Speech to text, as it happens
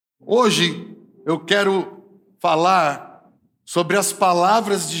Hoje eu quero falar sobre as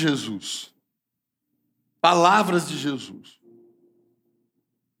palavras de Jesus. Palavras de Jesus.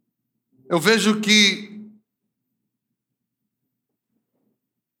 Eu vejo que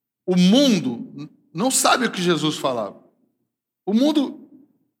o mundo não sabe o que Jesus falava. O mundo,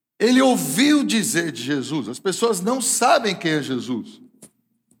 ele ouviu dizer de Jesus. As pessoas não sabem quem é Jesus.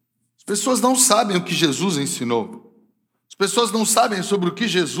 As pessoas não sabem o que Jesus ensinou. As pessoas não sabem sobre o que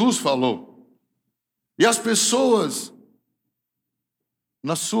Jesus falou. E as pessoas,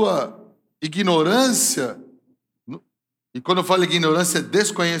 na sua ignorância, e quando eu falo ignorância é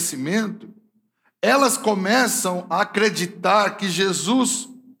desconhecimento, elas começam a acreditar que Jesus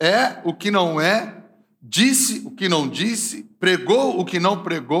é o que não é, disse o que não disse, pregou o que não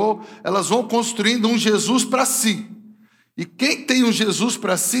pregou. Elas vão construindo um Jesus para si. E quem tem um Jesus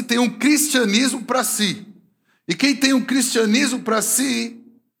para si, tem um cristianismo para si. E quem tem um cristianismo para si,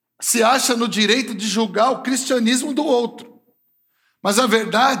 se acha no direito de julgar o cristianismo do outro. Mas a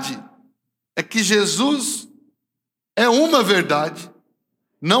verdade é que Jesus é uma verdade.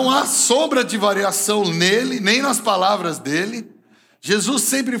 Não há sombra de variação nele, nem nas palavras dele. Jesus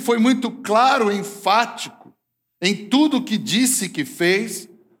sempre foi muito claro, enfático em tudo o que disse e que fez.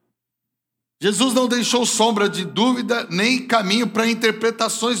 Jesus não deixou sombra de dúvida, nem caminho para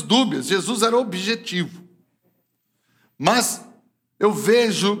interpretações dúbias. Jesus era objetivo. Mas eu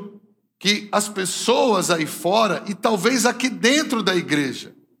vejo que as pessoas aí fora, e talvez aqui dentro da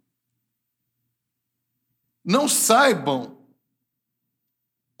igreja, não saibam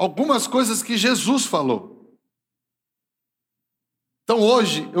algumas coisas que Jesus falou. Então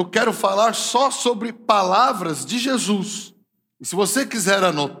hoje eu quero falar só sobre palavras de Jesus. E se você quiser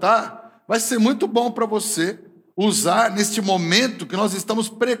anotar, vai ser muito bom para você usar neste momento que nós estamos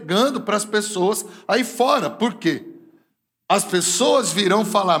pregando para as pessoas aí fora. Por quê? As pessoas virão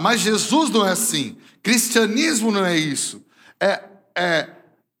falar, mas Jesus não é assim, cristianismo não é isso.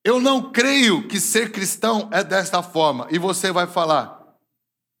 Eu não creio que ser cristão é desta forma. E você vai falar,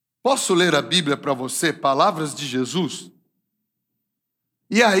 posso ler a Bíblia para você, palavras de Jesus?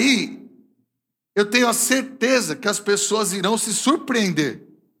 E aí, eu tenho a certeza que as pessoas irão se surpreender.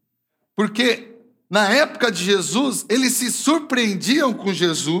 Porque na época de Jesus, eles se surpreendiam com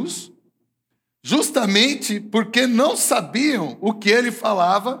Jesus, justamente porque não sabiam o que ele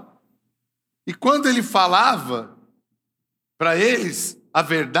falava. E quando ele falava para eles a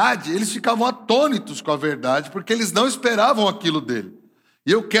verdade, eles ficavam atônitos com a verdade, porque eles não esperavam aquilo dele.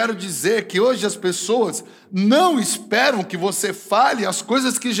 E eu quero dizer que hoje as pessoas não esperam que você fale as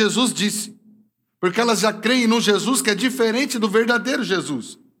coisas que Jesus disse, porque elas já creem num Jesus que é diferente do verdadeiro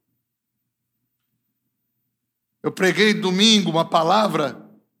Jesus. Eu preguei domingo uma palavra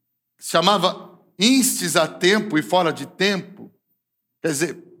que se chamava instes a tempo e fora de tempo, quer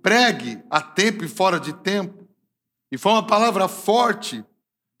dizer, pregue a tempo e fora de tempo. E foi uma palavra forte,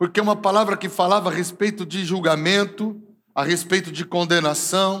 porque é uma palavra que falava a respeito de julgamento, a respeito de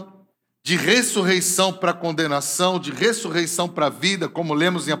condenação, de ressurreição para condenação, de ressurreição para a vida, como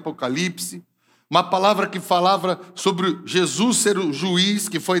lemos em Apocalipse. Uma palavra que falava sobre Jesus ser o juiz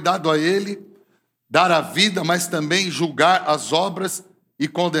que foi dado a ele, dar a vida, mas também julgar as obras e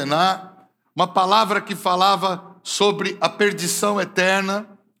condenar. Uma palavra que falava sobre a perdição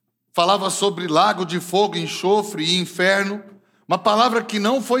eterna, falava sobre lago de fogo, enxofre e inferno. Uma palavra que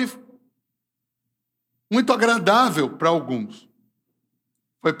não foi muito agradável para alguns.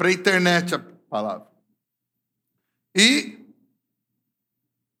 Foi para a internet a palavra. E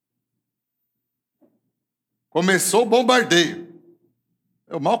começou o bombardeio.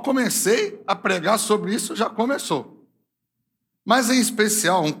 Eu mal comecei a pregar sobre isso, já começou. Mas, em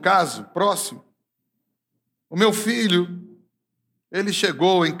especial, um caso próximo. O meu filho, ele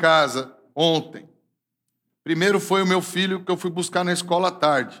chegou em casa ontem. Primeiro foi o meu filho que eu fui buscar na escola à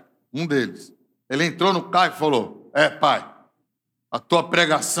tarde, um deles. Ele entrou no carro e falou, pai, a tua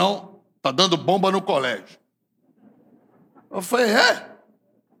pregação está dando bomba no colégio. Eu falei,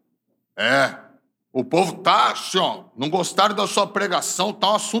 o povo está assim, ó, não gostaram da sua pregação,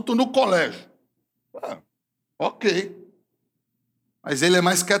 está um assunto no colégio. Ok. Mas ele é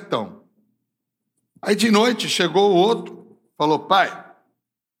mais quietão. Aí de noite chegou o outro, falou, pai,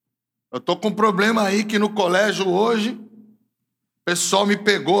 eu estou com um problema aí que no colégio hoje, o pessoal me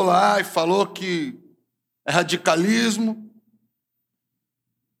pegou lá e falou que é radicalismo,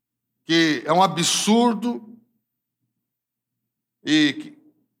 que é um absurdo, e que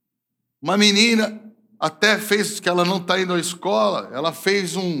uma menina até fez que ela não está indo à escola, ela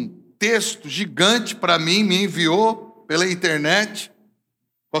fez um texto gigante para mim, me enviou pela internet,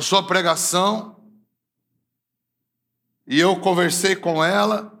 com a sua pregação, e eu conversei com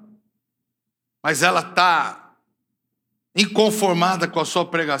ela, mas ela está inconformada com a sua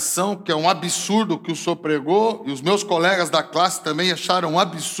pregação, que é um absurdo o que o senhor pregou, e os meus colegas da classe também acharam um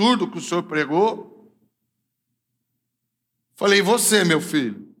absurdo o que o senhor pregou. Falei, e você, meu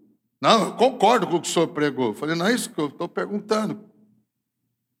filho? Não, eu concordo com o que o senhor pregou. Falei, não é isso que eu estou perguntando.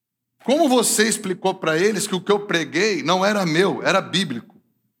 Como você explicou para eles que o que eu preguei não era meu, era bíblico?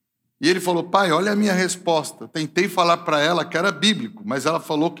 E ele falou, pai, olha a minha resposta. Tentei falar para ela que era bíblico, mas ela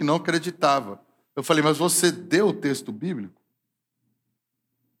falou que não acreditava. Eu falei, mas você deu o texto bíblico?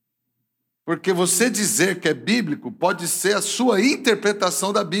 Porque você dizer que é bíblico pode ser a sua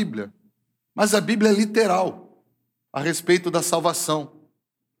interpretação da Bíblia. Mas a Bíblia é literal a respeito da salvação.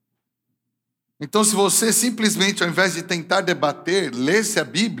 Então, se você simplesmente, ao invés de tentar debater, lesse a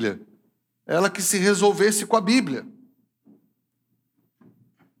Bíblia, ela que se resolvesse com a Bíblia.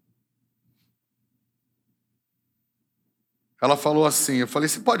 Ela falou assim, eu falei,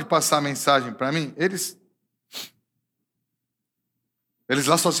 você pode passar a mensagem para mim? Eles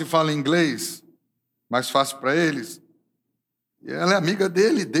lá só se falam inglês, mais fácil para eles. E ela é amiga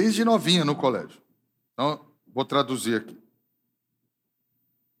dele desde novinha no colégio. Então, vou traduzir aqui.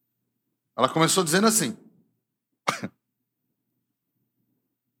 Ela começou dizendo assim,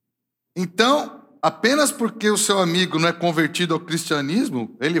 então, apenas porque o seu amigo não é convertido ao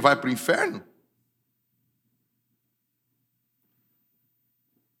cristianismo, ele vai para o inferno?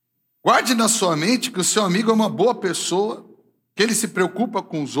 Guarde na sua mente que o seu amigo é uma boa pessoa, que ele se preocupa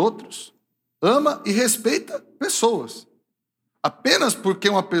com os outros, ama e respeita pessoas. Apenas porque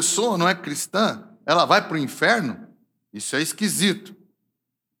uma pessoa não é cristã, ela vai para o inferno? Isso é esquisito.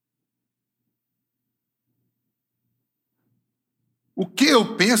 O que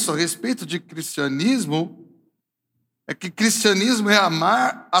eu penso a respeito de cristianismo é que cristianismo é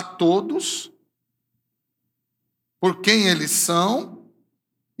amar a todos por quem eles são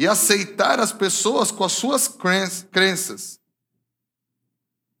e aceitar as pessoas com as suas crenças.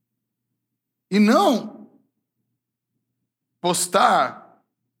 E não postar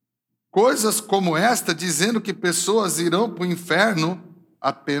coisas como esta dizendo que pessoas irão para o inferno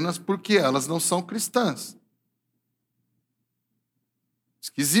apenas porque elas não são cristãs.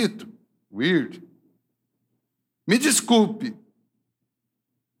 Esquisito, weird. Me desculpe,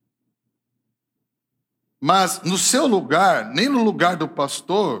 mas no seu lugar, nem no lugar do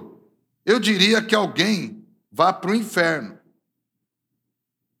pastor, eu diria que alguém vá para o inferno.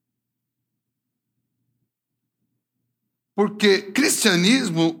 Porque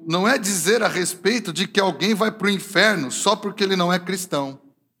cristianismo não é dizer a respeito de que alguém vai para o inferno só porque ele não é cristão.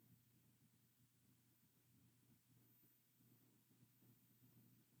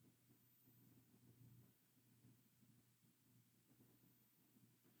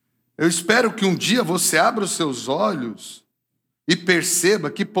 Eu espero que um dia você abra os seus olhos e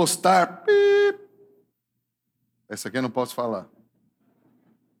perceba que postar... Essa aqui eu não posso falar.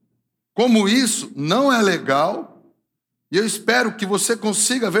 Como isso não é legal, e eu espero que você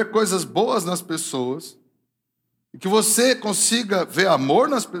consiga ver coisas boas nas pessoas, e que você consiga ver amor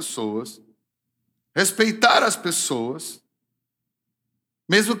nas pessoas, respeitar as pessoas,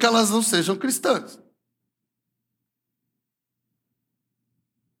 mesmo que elas não sejam cristãs.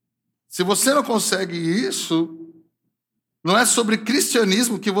 Se você não consegue isso, não é sobre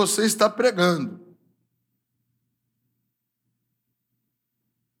cristianismo que você está pregando.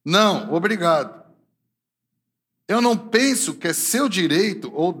 Não, obrigado. Eu não penso que é seu direito,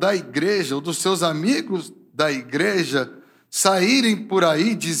 ou da igreja, ou dos seus amigos da igreja, saírem por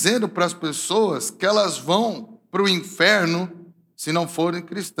aí dizendo para as pessoas que elas vão para o inferno se não forem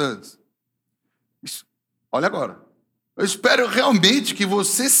cristãs. Isso, olha agora. Eu espero realmente que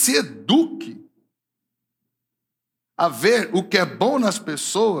você se eduque a ver o que é bom nas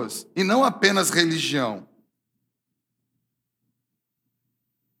pessoas e não apenas religião.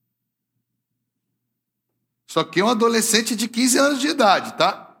 Só que é um adolescente de 15 anos de idade,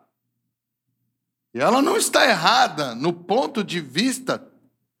 tá? E ela não está errada no ponto de vista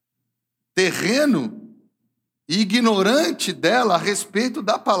terreno e ignorante dela a respeito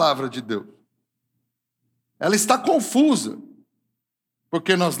da palavra de Deus. Ela está confusa,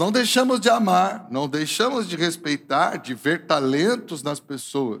 porque nós não deixamos de amar, não deixamos de respeitar, de ver talentos nas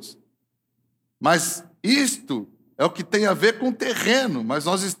pessoas. Mas isto é o que tem a ver com o terreno, mas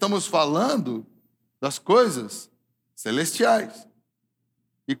nós estamos falando das coisas celestiais.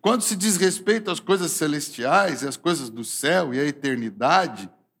 E quando se diz respeito às coisas celestiais, e às coisas do céu, e a eternidade,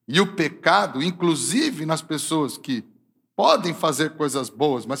 e o pecado, inclusive nas pessoas que podem fazer coisas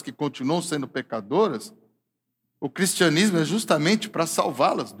boas, mas que continuam sendo pecadoras, o cristianismo é justamente para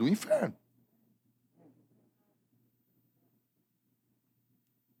salvá-las do inferno.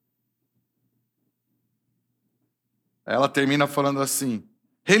 Ela termina falando assim: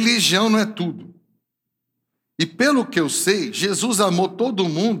 religião não é tudo. E pelo que eu sei, Jesus amou todo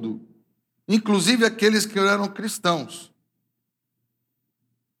mundo, inclusive aqueles que eram cristãos.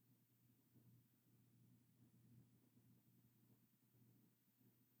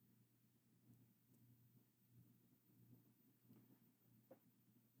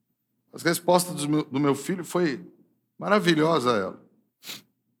 As respostas do meu filho foi maravilhosa ela.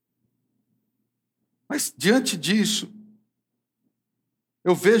 Mas diante disso,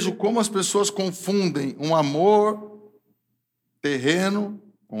 eu vejo como as pessoas confundem um amor terreno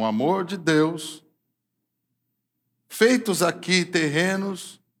com o amor de Deus, feitos aqui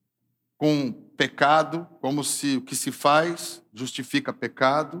terrenos com pecado, como se o que se faz justifica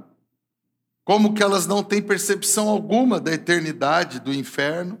pecado, como que elas não têm percepção alguma da eternidade do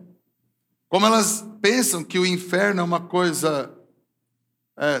inferno, como elas pensam que o inferno é uma coisa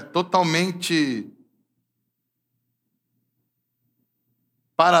totalmente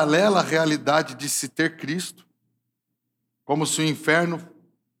paralela à realidade de se ter Cristo, como se o inferno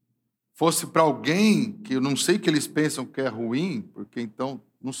fosse para alguém que eu não sei que eles pensam que é ruim, porque então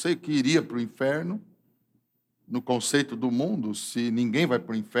não sei que iria para o inferno, no conceito do mundo, se ninguém vai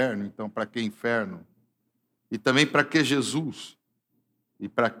para o inferno, então para que inferno? E também para que Jesus? E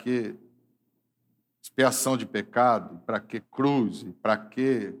para que expiação de pecado? Para que cruz? E para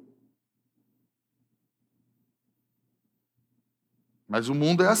que... Mas o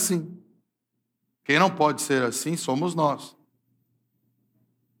mundo é assim. Quem não pode ser assim somos nós.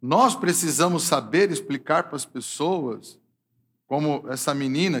 Nós precisamos saber explicar para as pessoas, como essa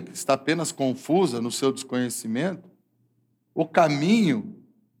menina que está apenas confusa no seu desconhecimento, o caminho,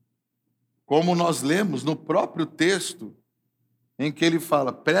 como nós lemos no próprio texto, em que ele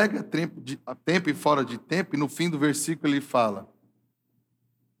fala, prega a tempo e fora de tempo, e no fim do versículo ele fala,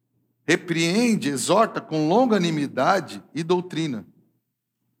 repreende, exorta com longanimidade e doutrina.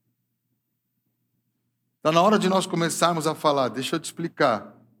 Está na hora de nós começarmos a falar, deixa eu te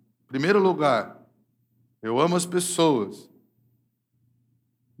explicar. Em primeiro lugar, eu amo as pessoas.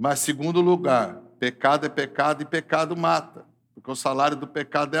 Mas, segundo lugar, pecado é pecado e pecado mata. Porque o salário do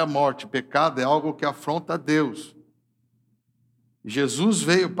pecado é a morte. Pecado é algo que afronta a Deus. Jesus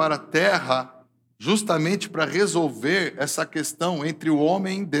veio para a terra justamente para resolver essa questão entre o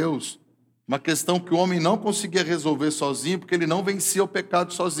homem e Deus. Uma questão que o homem não conseguia resolver sozinho, porque ele não vencia o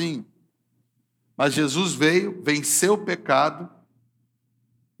pecado sozinho. Mas Jesus veio, venceu o pecado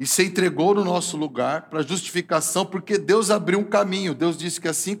e se entregou no nosso lugar para justificação, porque Deus abriu um caminho. Deus disse que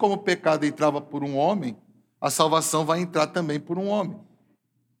assim como o pecado entrava por um homem, a salvação vai entrar também por um homem.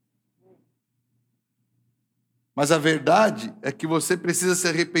 Mas a verdade é que você precisa se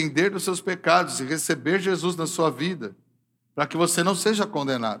arrepender dos seus pecados e receber Jesus na sua vida, para que você não seja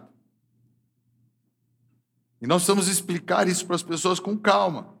condenado. E nós precisamos explicar isso para as pessoas com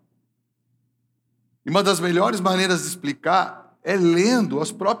calma. E uma das melhores maneiras de explicar é lendo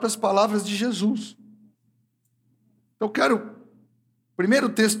as próprias palavras de Jesus. Eu quero, primeiro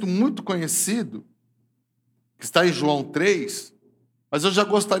texto muito conhecido, que está em João 3, mas eu já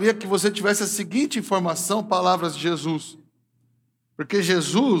gostaria que você tivesse a seguinte informação, palavras de Jesus. Porque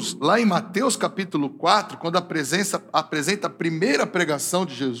Jesus, lá em Mateus capítulo 4, quando apresenta a primeira pregação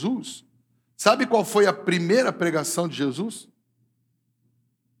de Jesus, sabe qual foi a primeira pregação de Jesus?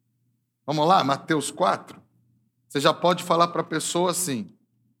 Vamos lá, Mateus 4. Você já pode falar para a pessoa assim,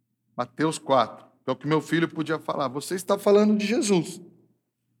 Mateus 4, que é o que meu filho podia falar. Você está falando de Jesus.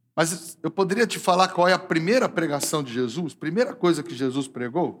 Mas eu poderia te falar qual é a primeira pregação de Jesus? Primeira coisa que Jesus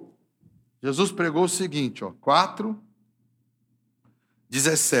pregou? Jesus pregou o seguinte,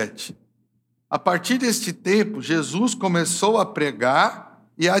 4:17. A partir deste tempo, Jesus começou a pregar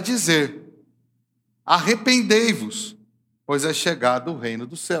e a dizer, arrependei-vos, pois é chegado o reino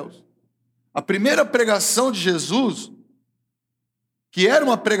dos céus. A primeira pregação de Jesus, que era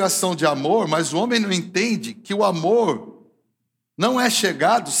uma pregação de amor, mas o homem não entende que o amor não é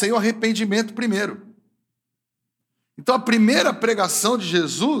chegado sem o arrependimento primeiro. Então a primeira pregação de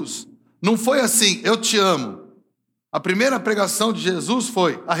Jesus não foi assim, eu te amo. A primeira pregação de Jesus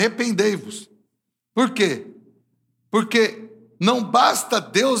foi, arrependei-vos. Por quê? Porque não basta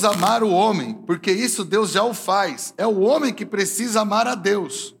Deus amar o homem, porque isso Deus já o faz. É o homem que precisa amar a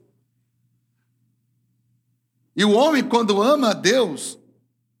Deus. E o homem, quando ama a Deus,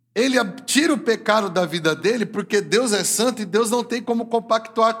 ele tira o pecado da vida dele, porque Deus é santo e Deus não tem como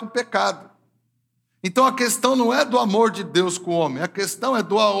compactuar com o pecado. Então a questão não é do amor de Deus com o homem, a questão é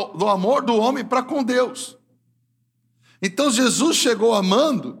do amor do homem para com Deus. Então Jesus chegou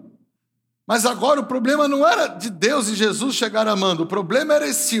amando, mas agora o problema não era de Deus e Jesus chegar amando, o problema era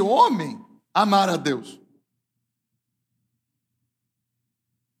esse homem amar a Deus.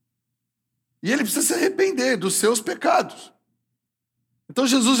 E ele precisa se arrepender dos seus pecados. Então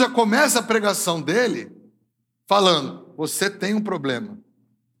Jesus já começa a pregação dele falando: você tem um problema.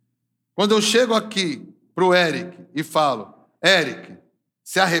 Quando eu chego aqui para o Eric e falo: Eric,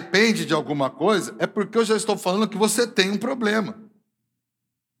 se arrepende de alguma coisa, é porque eu já estou falando que você tem um problema.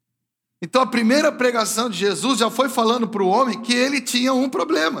 Então a primeira pregação de Jesus já foi falando para o homem que ele tinha um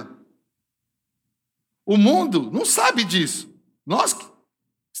problema. O mundo não sabe disso. Nós que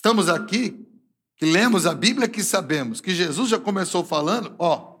estamos aqui, que lemos a Bíblia, que sabemos que Jesus já começou falando,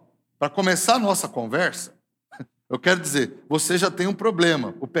 para começar a nossa conversa, eu quero dizer, você já tem um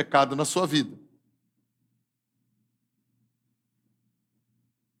problema, o pecado na sua vida.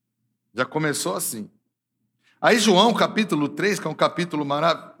 Já começou assim. Aí João, capítulo 3, que é um capítulo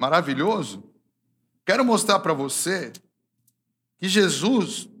maravilhoso, quero mostrar para você que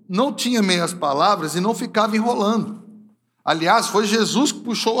Jesus não tinha meias palavras e não ficava enrolando. Aliás, foi Jesus que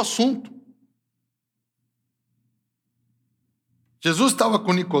puxou o assunto. Jesus estava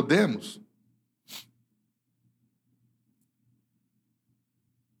com Nicodemos.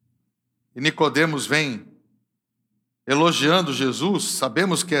 E Nicodemos vem elogiando Jesus.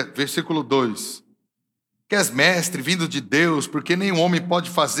 Sabemos que é versículo 2. Que és mestre, vindo de Deus, porque nenhum homem pode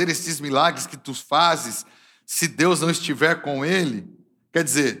fazer estes milagres que tu fazes, se Deus não estiver com ele. Quer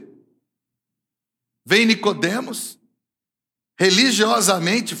dizer, vem Nicodemos,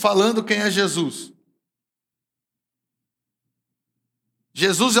 religiosamente falando quem é Jesus.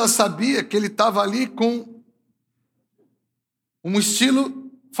 Jesus já sabia que ele estava ali com um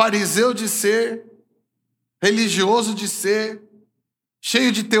estilo fariseu de ser, religioso de ser,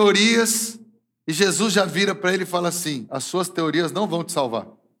 cheio de teorias. E Jesus já vira para ele e fala assim: as suas teorias não vão te salvar.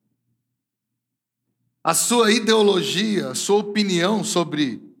 A sua ideologia, a sua opinião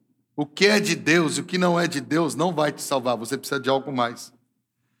sobre o que é de Deus e o que não é de Deus não vai te salvar. Você precisa de algo mais.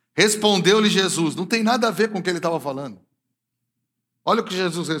 Respondeu-lhe Jesus. Não tem nada a ver com o que ele estava falando. Olha o que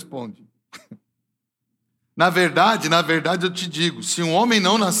Jesus responde. Na verdade eu te digo, se um homem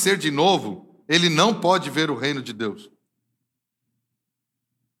não nascer de novo, ele não pode ver o reino de Deus.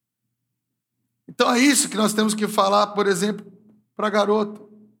 Então é isso que nós temos que falar, por exemplo, para a garota.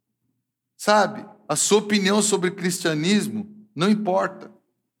 Sabe, a sua opinião sobre cristianismo não importa.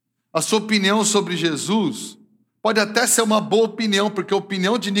 A sua opinião sobre Jesus pode até ser uma boa opinião, porque a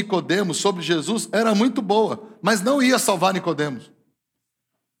opinião de Nicodemos sobre Jesus era muito boa, mas não ia salvar Nicodemos.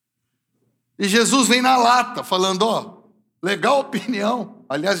 E Jesus vem na lata, falando, legal opinião.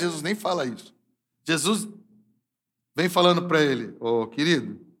 Aliás, Jesus nem fala isso. Jesus vem falando para ele: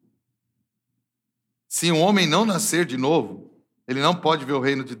 querido, se um homem não nascer de novo, ele não pode ver o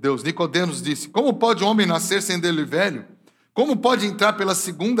reino de Deus. Nicodemos disse: como pode um homem nascer sendo ele velho? Como pode entrar pela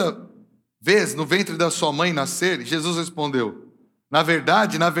segunda vez no ventre da sua mãe e nascer? E Jesus respondeu: na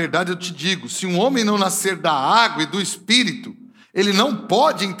verdade eu te digo, se um homem não nascer da água e do Espírito, ele não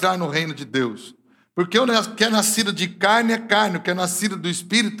pode entrar no reino de Deus. Porque o que é nascido de carne é carne, o que é nascido do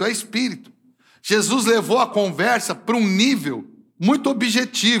Espírito é Espírito. Jesus levou a conversa para um nível muito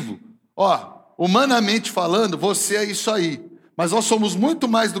objetivo. Humanamente falando, você é isso aí. Mas nós somos muito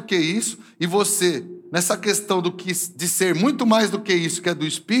mais do que isso, e você, nessa questão de ser muito mais do que isso, que é do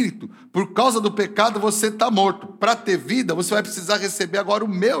Espírito, por causa do pecado você está morto. Para ter vida, você vai precisar receber agora o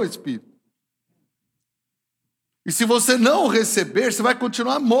meu Espírito. E se você não o receber, você vai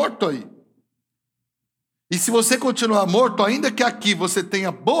continuar morto aí. E se você continuar morto, ainda que aqui você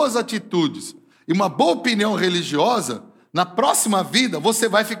tenha boas atitudes e uma boa opinião religiosa, na próxima vida você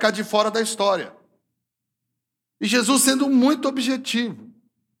vai ficar de fora da história. E Jesus sendo muito objetivo.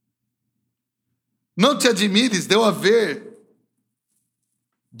 Não te admires de eu haver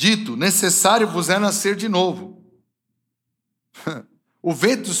dito: necessário vos é nascer de novo. O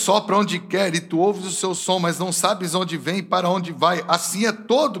vento sopra onde quer e tu ouves o seu som, mas não sabes onde vem e para onde vai. Assim é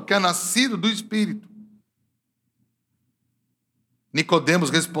todo que é nascido do Espírito. Nicodemos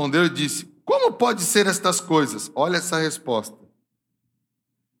respondeu e disse: como pode ser estas coisas? Olha essa resposta.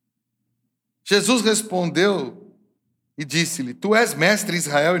 Jesus respondeu e disse-lhe: tu és mestre em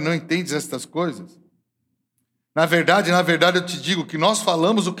Israel e não entendes estas coisas? Na verdade eu te digo que nós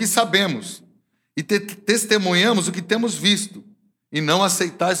falamos o que sabemos e testemunhamos o que temos visto, e não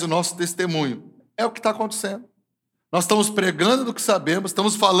aceitais o nosso testemunho. É o que está acontecendo. Nós estamos pregando do que sabemos,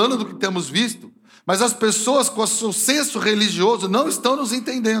 estamos falando do que temos visto, mas as pessoas com o seu senso religioso não estão nos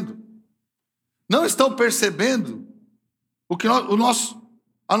entendendo. Não estão percebendo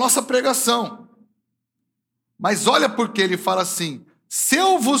a nossa pregação. Mas olha porque ele fala assim: se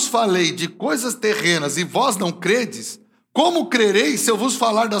eu vos falei de coisas terrenas e vós não credes, como crereis se eu vos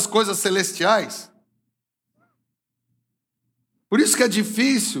falar das coisas celestiais? Por isso que é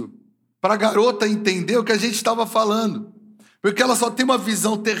difícil para a garota entender o que a gente estava falando. Porque ela só tem uma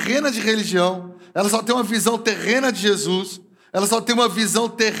visão terrena de religião, ela só tem uma visão terrena de Jesus, ela só tem uma visão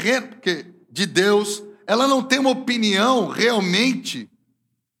terrena de Deus, ela não tem uma opinião realmente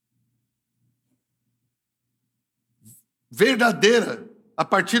verdadeira a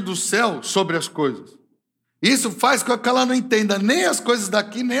partir do céu sobre as coisas. Isso faz com que ela não entenda nem as coisas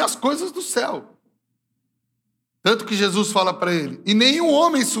daqui, nem as coisas do céu. Tanto que Jesus fala para ele: e nenhum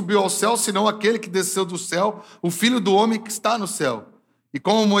homem subiu ao céu, senão aquele que desceu do céu, o Filho do homem que está no céu. E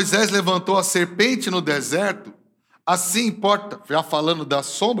como Moisés levantou a serpente no deserto, assim importa, já falando da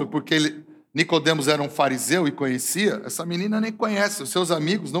sombra, porque Nicodemos era um fariseu e conhecia, essa menina nem conhece, os seus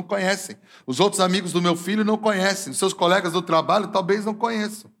amigos não conhecem, os outros amigos do meu filho não conhecem, os seus colegas do trabalho talvez não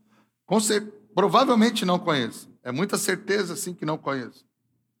conheçam. Provavelmente não conheço. É muita certeza, sim, que não conheço.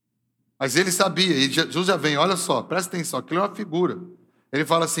 Mas ele sabia, e Jesus já vem, olha só, presta atenção, aquilo é uma figura. Ele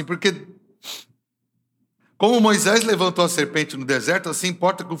fala assim, porque como Moisés levantou a serpente no deserto, assim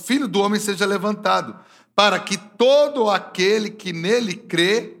importa que o Filho do Homem seja levantado, para que todo aquele que nele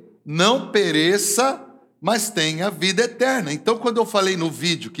crê não pereça, mas tenha vida eterna. Então, quando eu falei no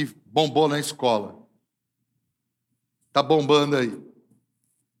vídeo que bombou na escola, está bombando aí.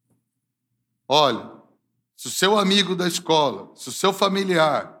 Olha, se o seu amigo da escola, se o seu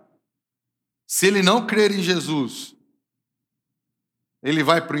familiar, se ele não crer em Jesus, ele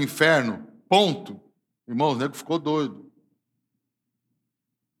vai para o inferno, ponto. Irmão, o nego ficou doido.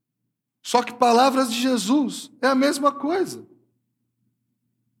 Só que palavras de Jesus é a mesma coisa.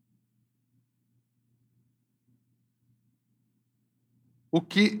 O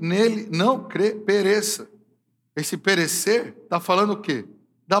que nele não crê, pereça. Esse perecer está falando o quê?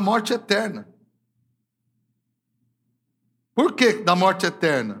 Da morte eterna. Por que da morte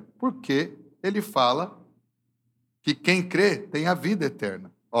eterna? Porque ele fala que quem crê tem a vida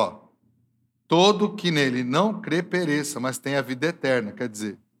eterna. Ó, todo que nele não crê pereça, mas tem a vida eterna. Quer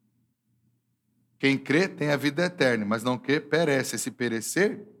dizer, quem crê tem a vida eterna, mas não crê perece. Esse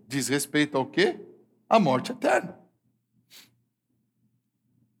perecer diz respeito ao quê? A morte eterna.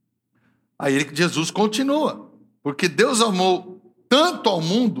 Aí Jesus continua, porque Deus amou tanto ao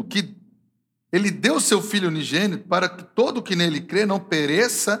mundo que ele deu seu Filho unigênito para que todo que nele crê não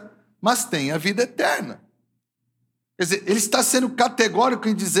pereça, mas tenha a vida eterna. Quer dizer, ele está sendo categórico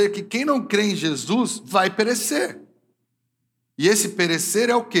em dizer que quem não crê em Jesus vai perecer. E esse perecer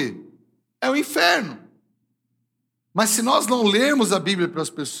é o quê? É o inferno. Mas se nós não lermos a Bíblia para as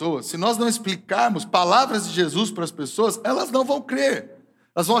pessoas, se nós não explicarmos palavras de Jesus para as pessoas, elas não vão crer.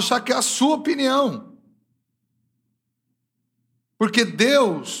 Elas vão achar que é a sua opinião. Porque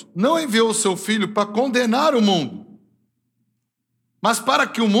Deus não enviou o seu Filho para condenar o mundo, mas para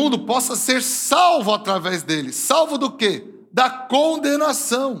que o mundo possa ser salvo através dele. Salvo do quê? Da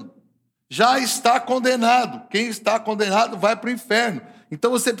condenação. Já está condenado. Quem está condenado vai para o inferno. Então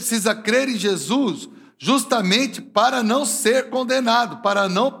você precisa crer em Jesus justamente para não ser condenado, para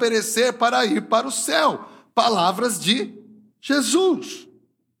não perecer, para ir para o céu. Palavras de Jesus.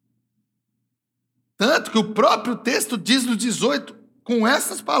 Tanto que o próprio texto diz no 18, com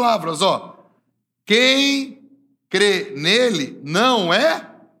essas palavras, ó: quem crê nele não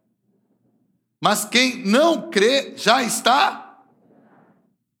é, mas quem não crê já está.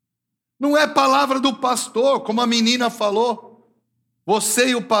 Não é palavra do pastor, como a menina falou. Você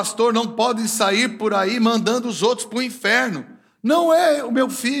e o pastor não podem sair por aí mandando os outros para o inferno. Não é o meu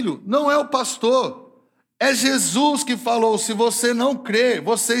filho, não é o pastor. É Jesus que falou: se você não crê,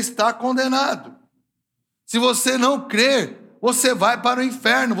 você está condenado. Se você não crer, você vai para o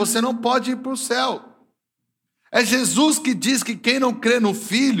inferno, você não pode ir para o céu. É Jesus que diz que quem não crê no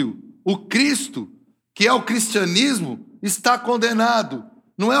Filho, o Cristo, que é o cristianismo, está condenado.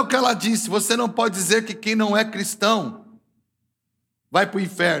 Não é o que ela disse, você não pode dizer que quem não é cristão vai para o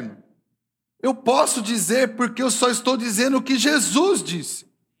inferno. Eu posso dizer porque eu só estou dizendo o que Jesus disse.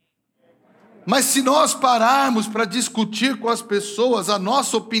 Mas se nós pararmos para discutir com as pessoas a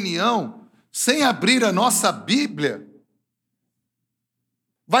nossa opinião, sem abrir a nossa Bíblia,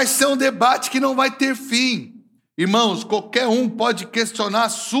 vai ser um debate que não vai ter fim. Irmãos, qualquer um pode questionar a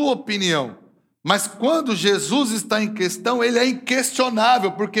sua opinião, mas quando Jesus está em questão, ele é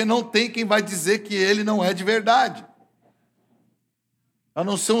inquestionável, porque não tem quem vai dizer que ele não é de verdade. A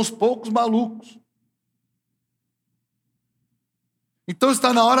não ser uns poucos malucos. Então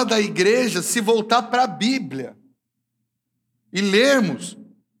está na hora da igreja se voltar para a Bíblia e lermos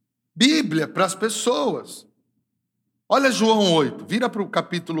Bíblia para as pessoas. Olha João 8, vira para o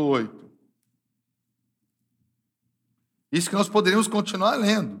capítulo 8. Isso que nós poderíamos continuar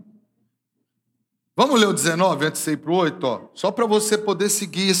lendo. Vamos ler o 19 antes de ir para o 8, ó, só para você poder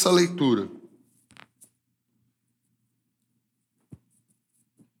seguir essa leitura.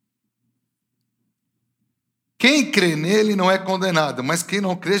 Quem crê nele não é condenado, mas quem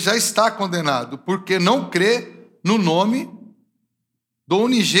não crê já está condenado, porque não crê no nome do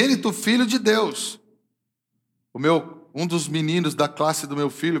unigênito Filho de Deus. Um dos meninos da classe do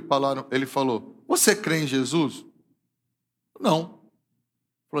meu filho, ele falou, você crê em Jesus? Não.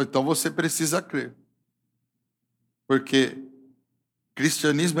 Falou, então você precisa crer. Porque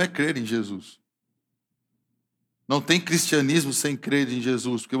cristianismo é crer em Jesus. Não tem cristianismo sem crer em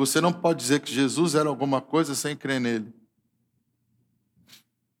Jesus, porque você não pode dizer que Jesus era alguma coisa sem crer nele.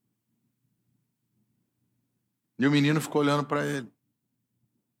 E o menino ficou olhando para ele.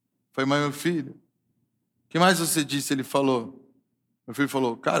 Foi, mas meu filho, o que mais você disse? Ele falou, meu filho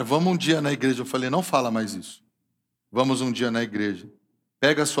falou, cara, vamos um dia na igreja. Eu falei, não fala mais isso. Vamos um dia na igreja.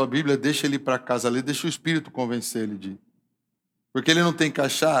 Pega a sua Bíblia, deixa ele ir para casa ler, deixa o Espírito convencer ele de ir. Porque ele não tem que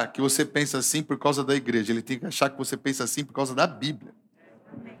achar que você pensa assim por causa da igreja. Ele tem que achar que você pensa assim por causa da Bíblia.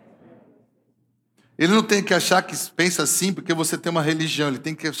 Ele não tem que achar que pensa assim porque você tem uma religião. Ele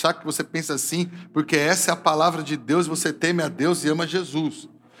tem que achar que você pensa assim porque essa é a palavra de Deus, você teme a Deus e ama Jesus.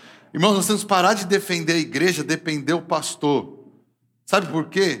 Irmãos, nós temos que parar de defender a igreja, defender o pastor. Sabe por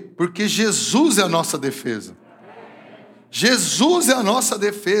quê? Porque Jesus é a nossa defesa. Jesus é a nossa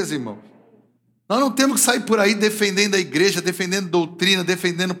defesa, irmão. Nós não temos que sair por aí defendendo a igreja, defendendo doutrina,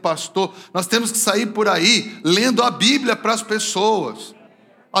 defendendo o pastor. Nós temos que sair por aí lendo a Bíblia para as pessoas.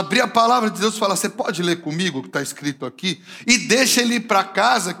 Abrir a palavra de Deus e falar, você pode ler comigo o que está escrito aqui? E deixa ele ir para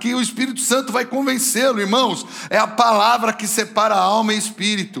casa que o Espírito Santo vai convencê-lo, irmãos. É a palavra que separa alma e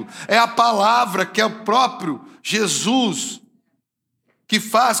espírito. É a palavra que é o próprio Jesus que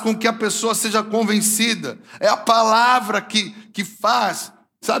faz com que a pessoa seja convencida. É a palavra que faz.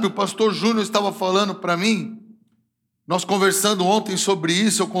 Sabe, o pastor Júnior estava falando para mim, nós conversando ontem sobre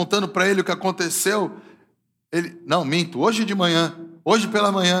isso, eu contando para ele o que aconteceu. Hoje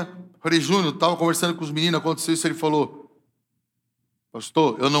pela manhã, falei, Júnior, estava conversando com os meninos, aconteceu isso, ele falou,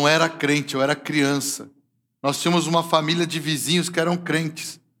 pastor, eu não era crente, eu era criança. Nós tínhamos uma família de vizinhos que eram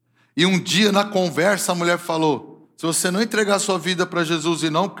crentes. E um dia na conversa a mulher falou, se você não entregar sua vida para Jesus e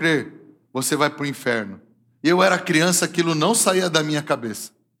não crer, você vai para o inferno. Eu era criança, aquilo não saía da minha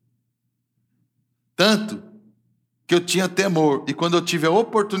cabeça. Tanto que eu tinha temor. E quando eu tive a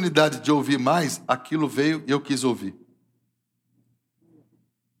oportunidade de ouvir mais, aquilo veio e eu quis ouvir.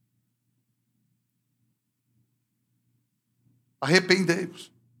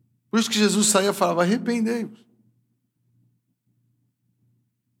 Arrependei-vos. Por isso que Jesus saía e falava, arrependei-vos.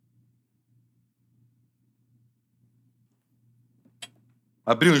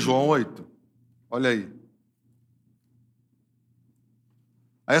 Abriu em João 8? Olha aí.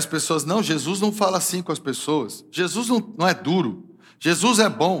 Aí as pessoas, não, Jesus não fala assim com as pessoas. Jesus não é duro. Jesus é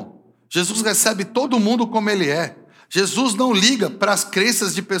bom. Jesus recebe todo mundo como ele é. Jesus não liga para as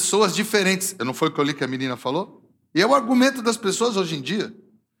crenças de pessoas diferentes. Não foi o que eu li que a menina falou? E é o argumento das pessoas hoje em dia.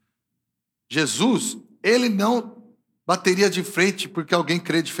 Jesus, ele não bateria de frente porque alguém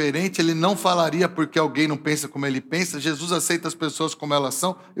crê diferente, ele não falaria porque alguém não pensa como ele pensa. Jesus aceita as pessoas como elas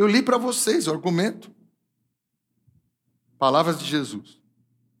são. Eu li para vocês o argumento. Palavras de Jesus.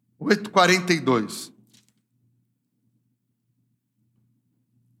 8:42.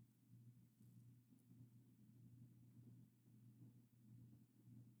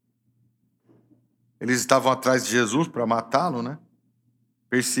 Eles estavam atrás de Jesus para matá-lo, né?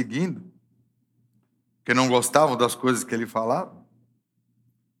 Perseguindo. Porque não gostavam das coisas que ele falava.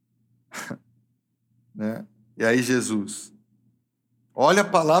 Né? E aí Jesus. Olha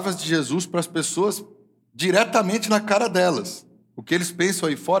palavras de Jesus para as pessoas diretamente na cara delas. O que eles pensam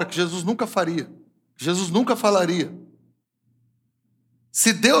aí fora que Jesus nunca faria. Que Jesus nunca falaria.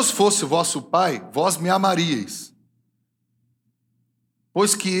 Se Deus fosse vosso Pai, vós me amaríeis.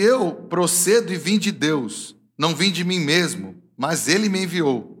 Pois que eu procedo e vim de Deus, não vim de mim mesmo, mas Ele me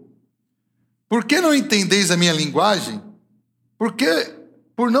enviou. Por que não entendeis a minha linguagem? Porque,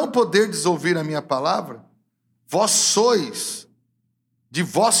 por não poderdes ouvir a minha palavra, vós sois de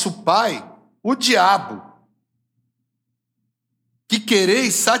vosso pai o diabo, que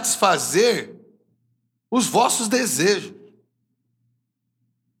quereis satisfazer os vossos desejos.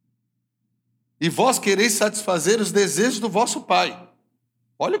 E vós quereis satisfazer os desejos do vosso pai.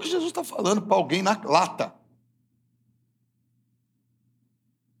 Olha o que Jesus está falando para alguém na lata.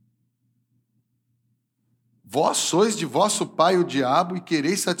 Vós sois de vosso pai o diabo e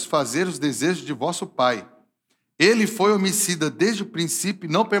quereis satisfazer os desejos de vosso pai. Ele foi homicida desde o princípio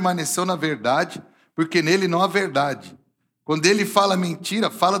e não permaneceu na verdade, porque nele não há verdade. Quando ele fala mentira,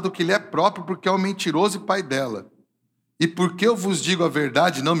 fala do que lhe é próprio, porque é um mentiroso e pai dela. E porque eu vos digo a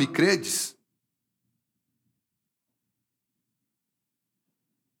verdade, não me credes?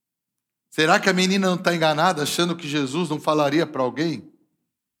 Será que a menina não está enganada, achando que Jesus não falaria para alguém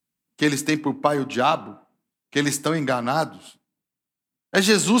que eles têm por pai o diabo, que eles estão enganados? É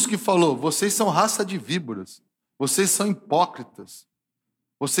Jesus que falou: vocês são raça de víboras, vocês são hipócritas,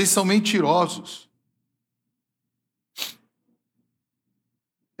 vocês são mentirosos.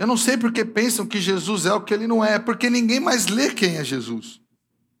 Eu não sei porque pensam que Jesus é o que ele não é, porque ninguém mais lê quem é Jesus.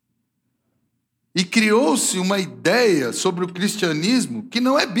 E criou-se uma ideia sobre o cristianismo que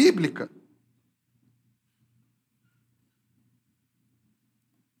não é bíblica.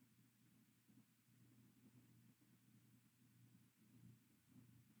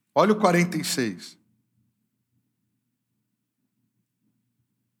 Olha o 46.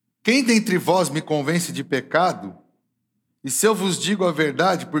 Quem dentre vós me convence de pecado? E se eu vos digo a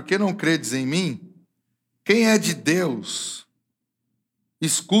verdade, por que não credes em mim? Quem é de Deus,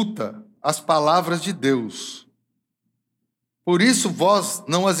 escuta as palavras de Deus. Por isso vós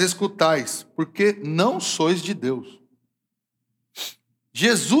não as escutais, porque não sois de Deus.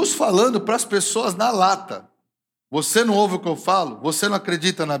 Jesus falando para as pessoas na lata: você não ouve o que eu falo? Você não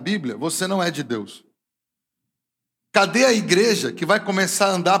acredita na Bíblia? Você não é de Deus. Cadê a igreja que vai começar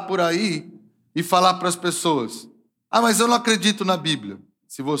a andar por aí e falar para as pessoas: ah, mas eu não acredito na Bíblia.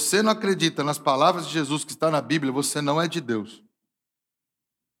 Se você não acredita nas palavras de Jesus que está na Bíblia, você não é de Deus.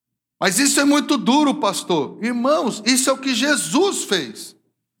 Mas isso é muito duro, pastor. Irmãos, isso é o que Jesus fez.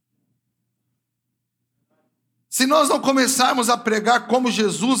 Se nós não começarmos a pregar como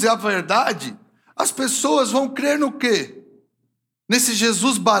Jesus é a verdade, as pessoas vão crer no quê? Nesse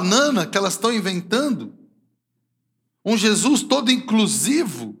Jesus banana que elas estão inventando? Um Jesus todo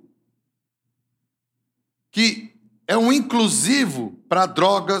inclusivo, que é um inclusivo para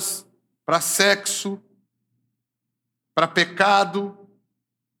drogas, para sexo, para pecado.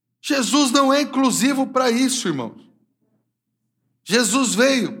 Jesus não é inclusivo para isso, irmãos. Jesus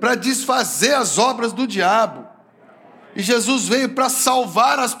veio para desfazer as obras do diabo. E Jesus veio para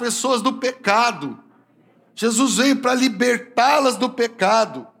salvar as pessoas do pecado. Jesus veio para libertá-las do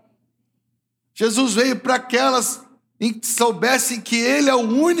pecado. Jesus veio para que elas soubessem que Ele é o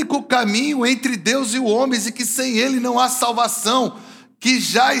único caminho entre Deus e o homem, e que sem Ele não há salvação, que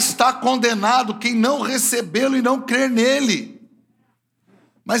já está condenado quem não recebê-lo e não crer nele.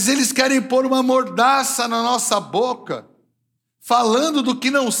 Mas eles querem pôr uma mordaça na nossa boca, falando do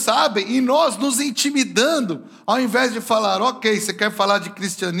que não sabem, e nós nos intimidando, ao invés de falar: ok, você quer falar de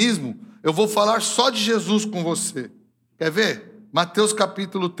cristianismo? Eu vou falar só de Jesus com você. Quer ver? Mateus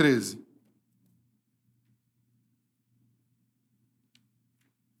capítulo 13.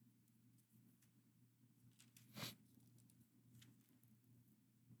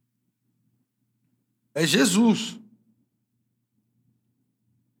 É Jesus.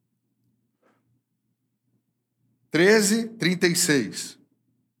 Treze, 36.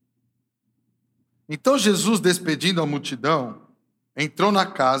 Então Jesus, despedindo a multidão, entrou na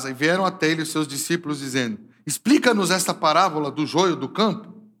casa e vieram até ele os seus discípulos, dizendo: explica-nos esta parábola do joio do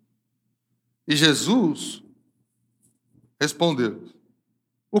campo. E Jesus respondeu: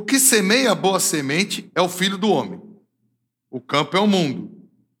 o que semeia a boa semente é o filho do homem. O campo é o mundo.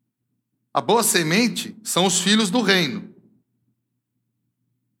 A boa semente são os filhos do reino.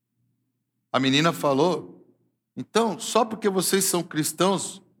 A menina falou: então, só porque vocês são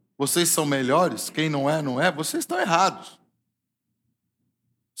cristãos, vocês são melhores, quem não é, não é, vocês estão errados.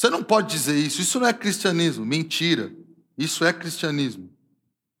 Você não pode dizer isso, isso não é cristianismo. Mentira, isso é cristianismo.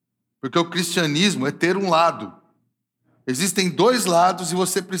 Porque o cristianismo é ter um lado. Existem dois lados e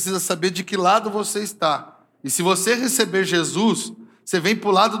você precisa saber de que lado você está. E se você receber Jesus, você vem para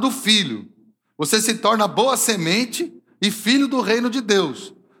o lado do filho. Você se torna boa semente e filho do reino de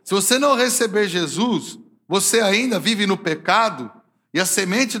Deus. Se você não receber Jesus, você ainda vive no pecado, e a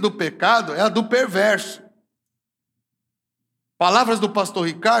semente do pecado é a do perverso. Palavras do pastor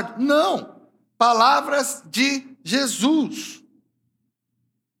Ricardo? Não. Palavras de Jesus.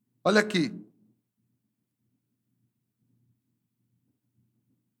 Olha aqui.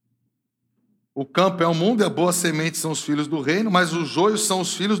 O campo é o mundo e a boa semente são os filhos do reino, mas os joios são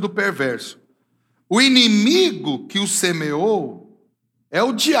os filhos do perverso. O inimigo que o semeou é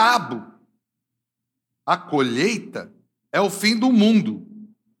o diabo. A colheita é o fim do mundo.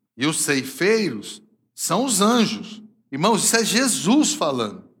 E os ceifeiros são os anjos. Irmãos, isso é Jesus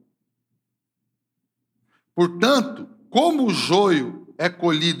falando. Portanto, como o joio é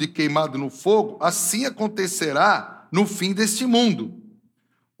colhido e queimado no fogo, assim acontecerá no fim deste mundo.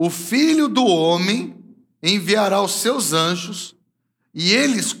 O Filho do Homem enviará os seus anjos, e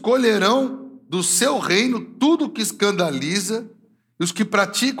eles colherão do seu reino tudo o que escandaliza, e os que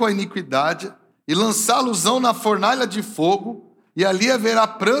praticam a iniquidade, e lançá-los-ão na fornalha de fogo, e ali haverá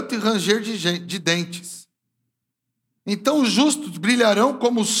pranto e ranger de dentes. Então os justos brilharão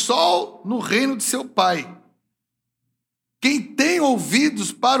como o sol no reino de seu Pai. Quem tem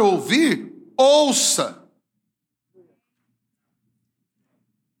ouvidos para ouvir, ouça.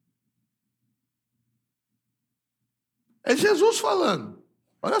 É Jesus falando.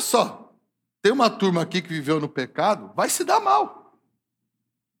 Olha só, tem uma turma aqui que viveu no pecado, vai se dar mal.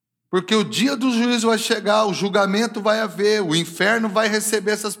 Porque o dia do juízo vai chegar, o julgamento vai haver, o inferno vai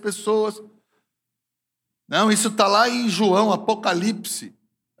receber essas pessoas. Não, isso está lá em João, Apocalipse.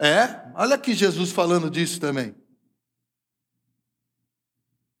 Olha aqui Jesus falando disso também.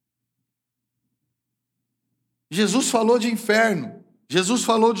 Jesus falou de inferno, Jesus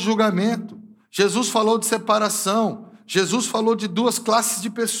falou de julgamento, Jesus falou de separação, Jesus falou de duas classes de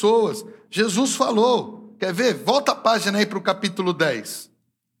pessoas. Jesus falou. Quer ver? Volta a página aí para o capítulo 10.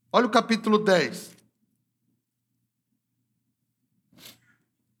 Olha o capítulo 10.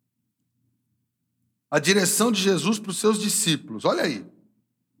 A direção de Jesus para os seus discípulos. Olha aí.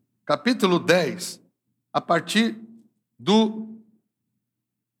 Capítulo 10, a partir do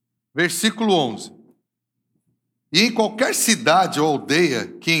versículo 11. E em qualquer cidade ou aldeia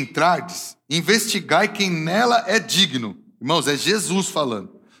que entrardes, investigai quem nela é digno. Irmãos, é Jesus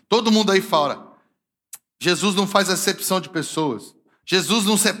falando. Todo mundo aí fora. Jesus não faz acepção de pessoas. Jesus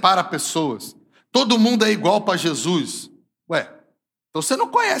não separa pessoas. Todo mundo é igual para Jesus. Ué, então você não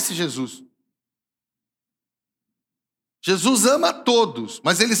conhece Jesus. Jesus ama todos,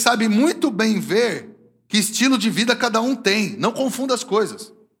 mas ele sabe muito bem ver que estilo de vida cada um tem. Não confunda as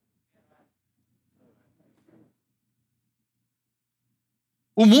coisas.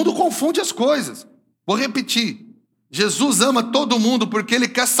 O mundo confunde as coisas. Vou repetir. Jesus ama todo mundo porque ele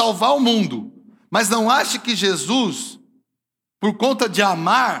quer salvar o mundo. Mas não ache que Jesus, por conta de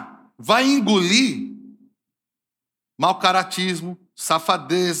amar, vai engolir mau caratismo,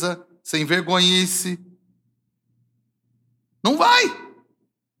 safadeza, sem vergonhice. Não vai.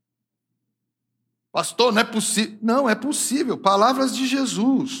 Pastor, não é possível. Não, é possível. Palavras de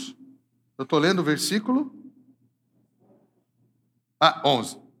Jesus. Eu estou lendo o versículo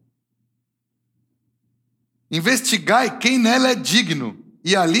 11. Investigai quem nela é digno,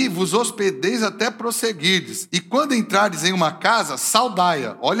 e ali vos hospedeis até prosseguirdes. E quando entrardes em uma casa,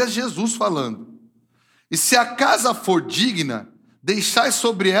 saudai-a. Olha Jesus falando. E se a casa for digna, deixai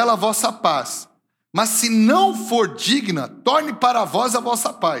sobre ela a vossa paz. Mas se não for digna, torne para vós a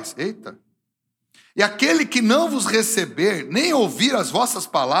vossa paz. Eita! E aquele que não vos receber, nem ouvir as vossas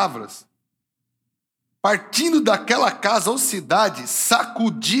palavras, partindo daquela casa ou cidade,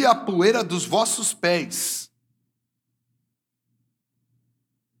 sacudi a poeira dos vossos pés.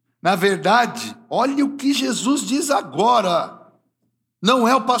 Na verdade, olha o que Jesus diz agora. Não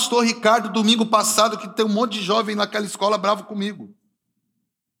é o pastor Ricardo, domingo passado, que tem um monte de jovem naquela escola bravo comigo.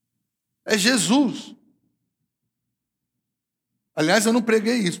 É Jesus. Aliás, eu não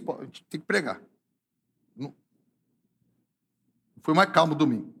preguei isso. Tem que pregar. Foi mais calmo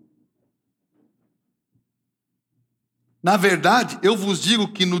domingo. Na verdade, eu vos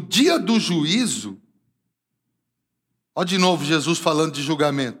digo que no dia do juízo, olha de novo Jesus falando de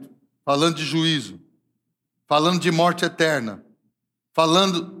julgamento, falando de juízo, falando de morte eterna,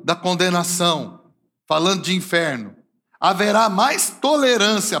 falando da condenação, falando de inferno. Haverá mais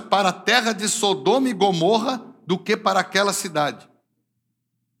tolerância para a terra de Sodoma e Gomorra do que para aquela cidade.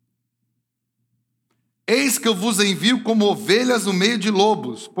 Eis que eu vos envio como ovelhas no meio de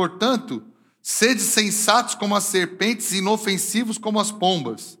lobos. Portanto, sede sensatos como as serpentes e inofensivos como as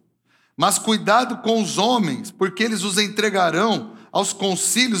pombas. Mas cuidado com os homens, porque eles os entregarão aos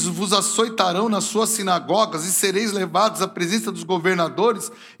concílios, vos açoitarão nas suas sinagogas e sereis levados à presença dos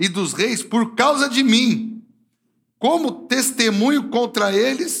governadores e dos reis por causa de mim, como testemunho contra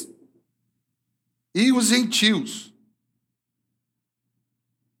eles e os gentios.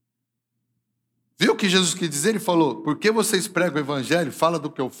 Viu o que Jesus quis dizer? Ele falou, porque vocês pregam o evangelho, fala do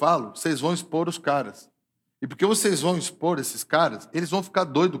que eu falo, vocês vão expor os caras. E porque vocês vão expor esses caras, eles vão ficar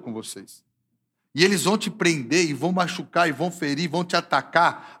doidos com vocês. E eles vão te prender, e vão machucar, e vão ferir, vão te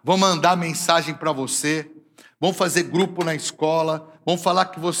atacar, vão mandar mensagem para você, vão fazer grupo na escola, vão falar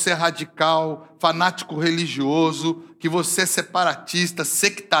que você é radical, fanático religioso, que você é separatista,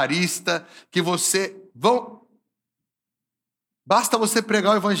 sectarista, que você... Basta você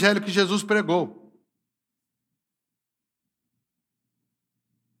pregar o evangelho que Jesus pregou.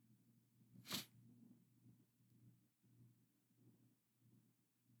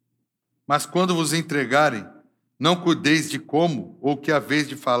 Mas quando vos entregarem, não cuideis de como ou que haveis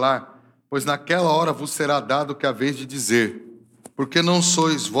de falar, pois naquela hora vos será dado o que haveis de dizer. Porque não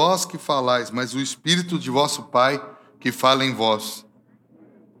sois vós que falais, mas o Espírito de vosso Pai que fala em vós.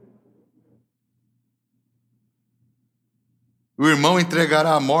 O irmão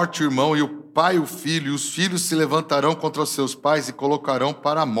entregará à morte o irmão, e o pai o filho, e os filhos se levantarão contra os seus pais e colocarão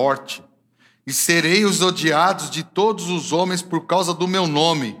para a morte. E serei os odiados de todos os homens por causa do meu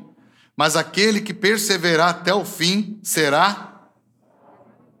nome. Mas aquele que perseverar até o fim será...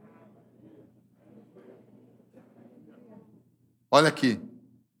 Olha aqui,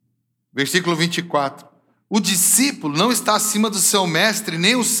 versículo 24. O discípulo não está acima do seu mestre,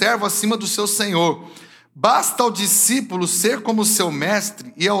 nem o servo acima do seu senhor. Basta ao discípulo ser como seu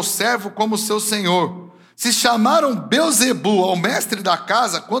mestre e ao servo como seu senhor. Se chamaram Beelzebu ao mestre da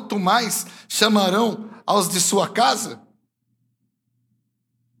casa, quanto mais chamarão aos de sua casa?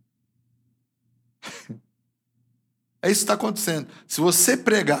 É isso que está acontecendo. Se você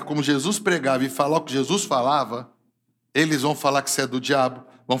pregar como Jesus pregava e falar o que Jesus falava, eles vão falar que você é do diabo,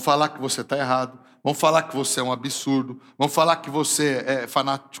 vão falar que você está errado, vão falar que você é um absurdo, vão falar que você é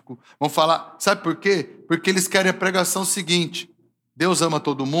fanático, vão falar... Sabe por quê? Porque eles querem a pregação seguinte: Deus ama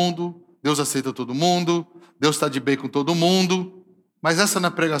todo mundo, Deus aceita todo mundo, Deus está de bem com todo mundo. Mas essa não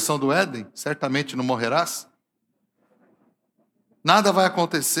é a pregação do Éden? Certamente não morrerás. Nada vai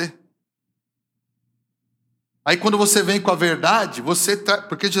acontecer. Aí quando você vem com a verdade,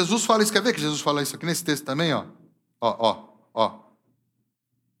 porque Jesus fala isso, quer ver que Jesus fala isso aqui nesse texto também, ó?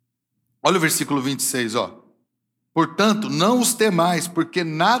 Olha o versículo 26, ó. Portanto, não os temais, porque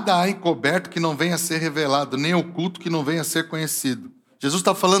nada há encoberto que não venha a ser revelado, nem oculto que não venha a ser conhecido. Jesus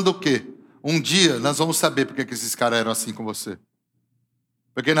está falando o quê? Um dia nós vamos saber porque que esses caras eram assim com você.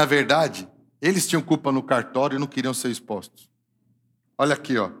 Porque, na verdade, eles tinham culpa no cartório e não queriam ser expostos. Olha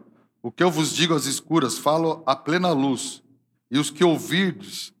aqui, ó. O que eu vos digo às escuras, falo à plena luz. E os que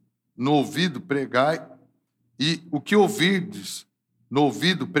ouvirdes no ouvido, pregai. E o que ouvirdes no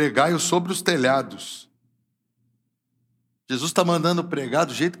ouvido, pregai-o sobre os telhados. Jesus está mandando pregar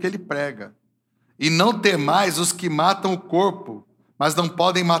do jeito que ele prega. E não temais os que matam o corpo, mas não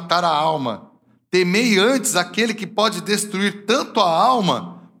podem matar a alma. Temei antes aquele que pode destruir tanto a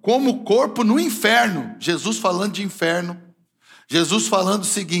alma como o corpo no inferno. Jesus falando de inferno. Jesus falando o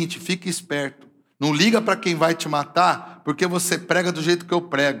seguinte: fique esperto. Não liga para quem vai te matar, porque você prega do jeito que eu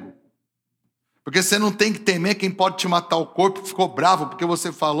prego. Porque você não tem que temer quem pode te matar o corpo, ficou bravo porque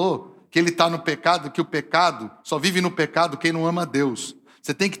você falou que ele está no pecado, que o pecado, só vive no pecado quem não ama Deus.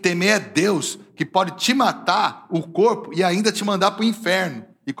 Você tem que temer a Deus, que pode te matar o corpo e ainda te mandar para o inferno.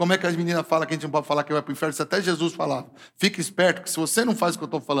 E como é que as meninas falam que a gente não pode falar que vai para o inferno? Isso até Jesus falava. Fica esperto, que se você não faz o que eu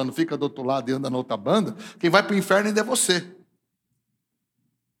estou falando, fica do outro lado e anda na outra banda, quem vai para o inferno ainda é você.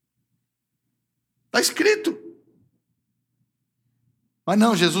 Está escrito. Mas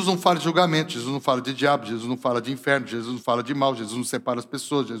não, Jesus não fala de julgamento, Jesus não fala de diabo, Jesus não fala de inferno, Jesus não fala de mal, Jesus não separa as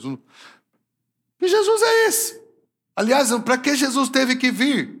pessoas, Jesus não... Que Jesus é esse? Aliás, para que Jesus teve que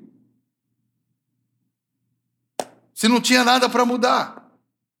vir? Se não tinha nada para mudar.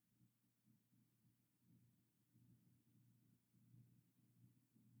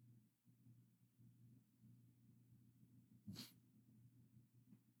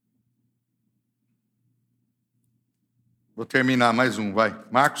 Vou terminar mais um, vai.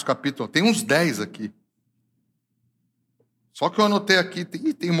 Marcos capítulo... Tem uns 10 aqui. Só que eu anotei aqui,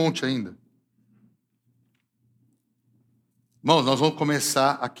 tem um monte ainda. Irmãos, nós vamos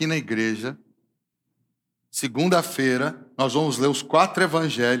começar aqui na igreja. Segunda-feira, nós vamos ler os 4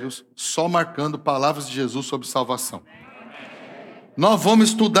 evangelhos, só marcando palavras de Jesus sobre salvação. Nós vamos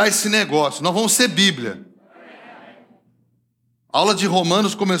estudar esse negócio, nós vamos ser Bíblia. A aula de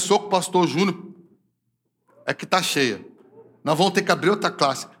Romanos começou com o pastor Júnior. É que está cheia. Nós vamos ter que abrir outra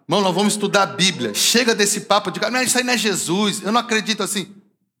classe. Irmão, nós vamos estudar a Bíblia. Chega desse papo de não, isso aí não é Jesus. Eu não acredito assim.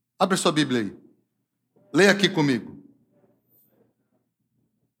 Abre sua Bíblia aí. Leia aqui comigo.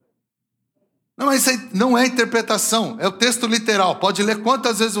 Não, mas isso aí não é interpretação. É o texto literal. Pode ler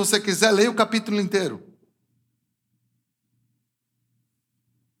quantas vezes você quiser. Leia o capítulo inteiro.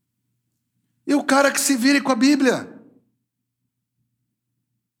 E o cara que se vire com a Bíblia.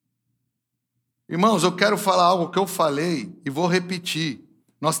 Irmãos, eu quero falar algo que eu falei e vou repetir.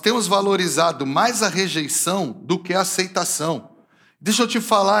 Nós temos valorizado mais a rejeição do que a aceitação. Deixa eu te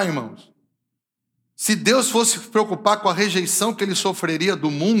falar, irmãos. Se Deus fosse se preocupar com a rejeição que ele sofreria do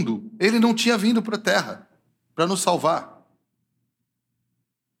mundo, ele não tinha vindo para a terra para nos salvar.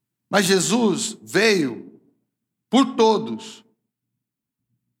 Mas Jesus veio por todos.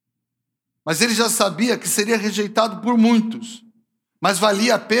 Mas ele já sabia que seria rejeitado por muitos. mas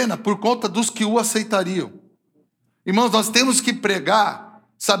valia a pena por conta dos que o aceitariam. Irmãos, nós temos que pregar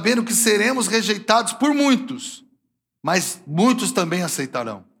sabendo que seremos rejeitados por muitos, mas muitos também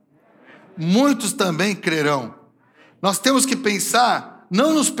aceitarão. Muitos também crerão. Nós temos que pensar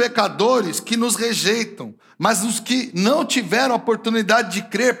não nos pecadores que nos rejeitam, mas nos que não tiveram a oportunidade de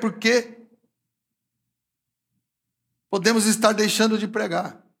crer, porque podemos estar deixando de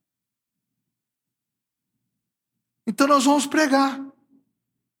pregar. Então nós vamos pregar.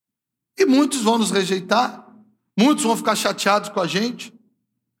 E muitos vão nos rejeitar, muitos vão ficar chateados com a gente,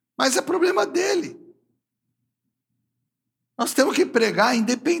 mas é problema dele. Nós temos que pregar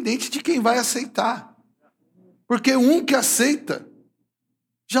independente de quem vai aceitar. Porque um que aceita,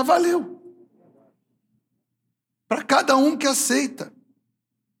 já valeu. Para cada um que aceita.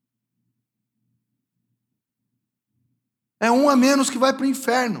 É um a menos que vai para o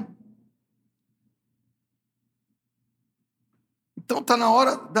inferno. Então está na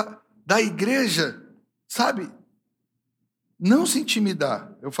hora da igreja, sabe, não se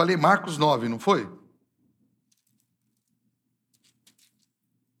intimidar. Eu falei Marcos 9, não foi?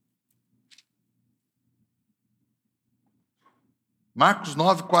 Marcos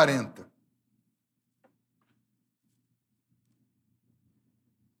 9, 40.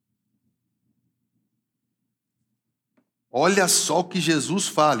 Olha só o que Jesus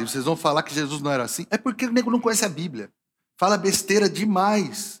fala. E vocês vão falar que Jesus não era assim. É porque o nego não conhece a Bíblia. Fala besteira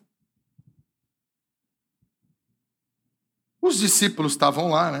demais. Os discípulos estavam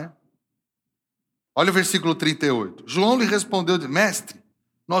lá, né? Olha o versículo 38. João lhe respondeu, mestre,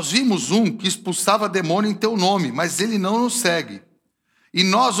 nós vimos um que expulsava demônio em teu nome, mas ele não nos segue. E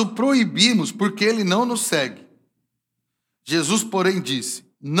nós o proibimos porque ele não nos segue. Jesus, porém, disse,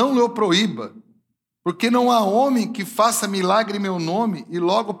 não lhe proíba, porque não há homem que faça milagre em meu nome e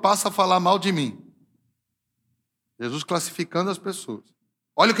logo passa a falar mal de mim. Jesus classificando as pessoas.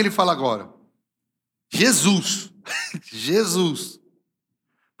 Olha o que ele fala agora. Jesus. Jesus.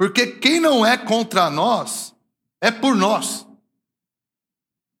 Porque quem não é contra nós, é por nós.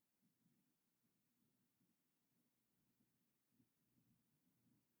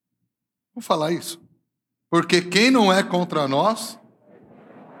 Vamos falar isso. Porque quem não é contra nós,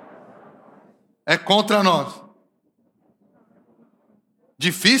 é contra nós.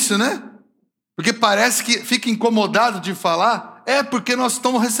 Difícil, né? Porque parece que fica incomodado de falar. É porque nós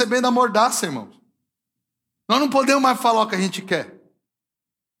estamos recebendo a mordaça, irmãos. Nós não podemos mais falar o que a gente quer.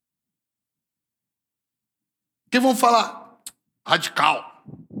 Porque vão falar radical.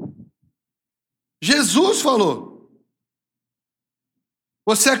 Jesus falou.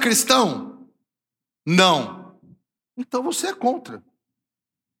 Você é cristão? Não. Então você é contra.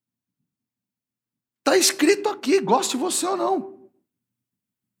 Está escrito aqui, goste você ou não.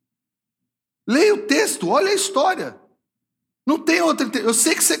 Leia o texto, olha a história. Não tem outra. Eu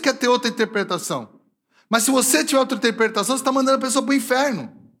sei que você quer ter outra interpretação. Mas se você tiver outra interpretação, você está mandando a pessoa para o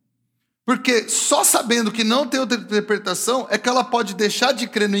inferno. Porque só sabendo que não tem outra interpretação é que ela pode deixar de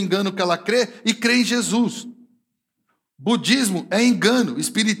crer no engano que ela crê e crer em Jesus. Budismo é engano,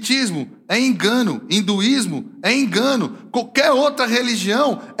 espiritismo é engano, hinduísmo é engano, qualquer outra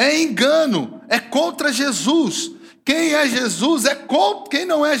religião é engano, é contra Jesus. Quem é Jesus é contra, quem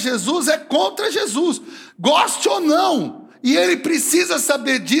não é Jesus é contra Jesus, goste ou não. E ele precisa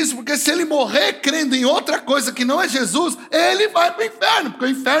saber disso, porque se ele morrer crendo em outra coisa que não é Jesus, ele vai para o inferno, porque o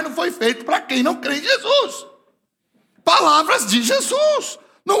inferno foi feito para quem não crê em Jesus. Palavras de Jesus,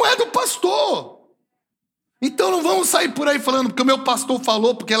 não é do pastor. Então não vamos sair por aí falando porque o meu pastor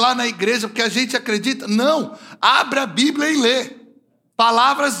falou, porque lá na igreja, porque a gente acredita. Não, abra a Bíblia e lê.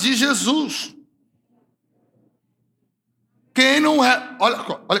 Palavras de Jesus. Quem não é... Olha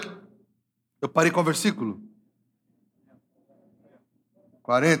aqui. Eu parei com o versículo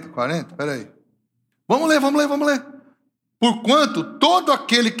 40, peraí. Vamos ler. Porquanto todo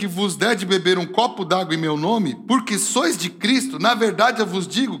aquele que vos der de beber um copo d'água em meu nome, porque sois de Cristo, na verdade eu vos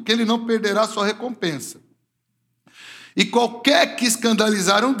digo que ele não perderá sua recompensa. E qualquer que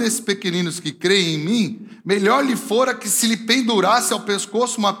escandalizar um desses pequeninos que creem em mim, melhor lhe fora que se lhe pendurasse ao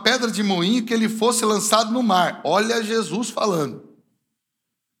pescoço uma pedra de moinho e que ele fosse lançado no mar. Olha Jesus falando.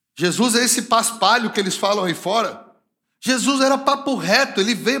 Jesus é esse paspalho que eles falam aí fora. Jesus era papo reto,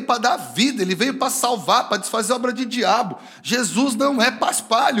 ele veio para dar vida, ele veio para salvar, para desfazer a obra de diabo. Jesus não é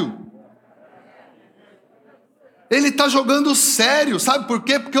paspalho. Ele está jogando sério, sabe por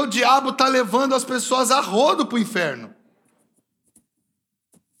quê? Porque o diabo está levando as pessoas a rodo para o inferno.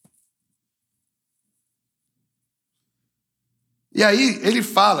 E aí ele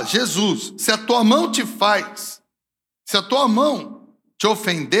fala, Jesus, se a tua mão te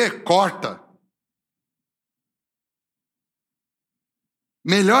ofender, corta.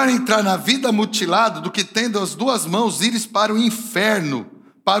 Melhor entrar na vida mutilado do que tendo as duas mãos ires para o inferno,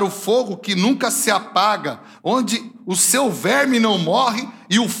 para o fogo que nunca se apaga, onde o seu verme não morre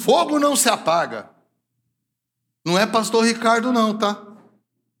e o fogo não se apaga. Não é pastor Ricardo não, tá?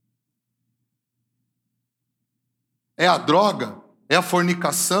 É a droga, é a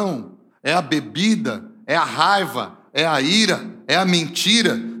fornicação, é a bebida, é a raiva, é a ira, é a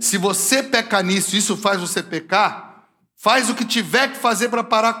mentira. Se você peca nisso, isso faz você pecar, faz o que tiver que fazer para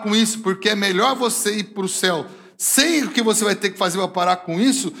parar com isso, porque é melhor você ir para o céu sem o que você vai ter que fazer para parar com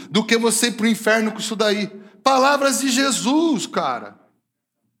isso, do que você ir para o inferno com isso daí. Palavras de Jesus, cara.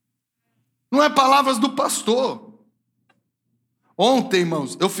 Não é palavras do pastor. Ontem,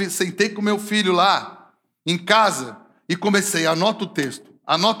 irmãos, eu sentei com meu filho lá, em casa, e comecei, anota o texto,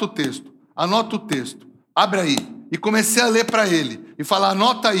 abre aí. E comecei a ler para ele, e falar,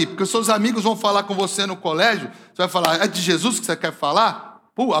 anota aí, porque os seus amigos vão falar com você no colégio, você vai falar, é de Jesus que você quer falar?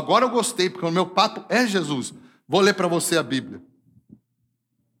 Pô, agora eu gostei, porque o meu papo é Jesus. Vou ler para você a Bíblia.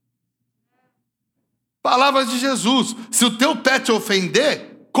 Palavras de Jesus. Se o teu pé te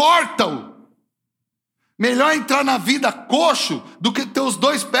ofender, corta-o. Melhor entrar na vida coxo do que teus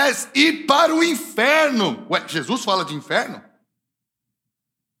dois pés ir para o inferno. Ué, Jesus fala de inferno?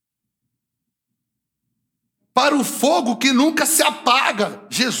 Para o fogo que nunca se apaga.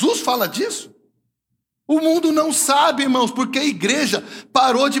 Jesus fala disso? O mundo não sabe, irmãos, porque a igreja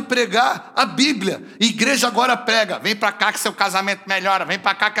parou de pregar a Bíblia. A igreja agora prega, vem para cá que seu casamento melhora, vem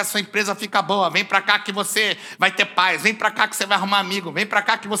para cá que a sua empresa fica boa, vem para cá que você vai ter paz, vem para cá que você vai arrumar amigo, vem para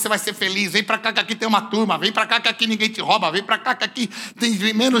cá que você vai ser feliz, vem para cá que aqui tem uma turma, vem para cá que aqui ninguém te rouba, vem para cá que aqui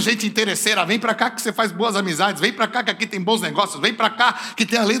tem menos gente interesseira, vem para cá que você faz boas amizades, vem para cá que aqui tem bons negócios, vem para cá que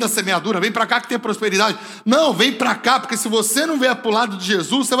tem a lei da semeadura, vem para cá que tem prosperidade. Não, vem para cá, porque se você não vier para o lado de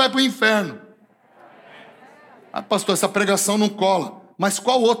Jesus, você vai para o inferno. Ah, pastor, essa pregação não cola. Mas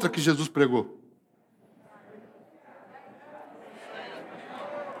qual outra que Jesus pregou?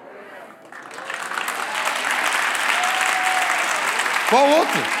 Qual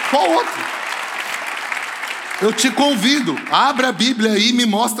outra? Eu te convido, abre a Bíblia aí e me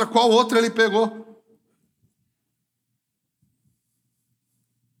mostra qual outra ele pegou.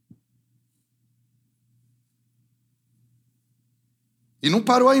 E não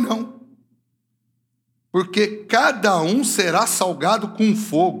parou aí não. Porque cada um será salgado com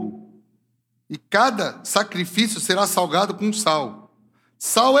fogo, e cada sacrifício será salgado com sal.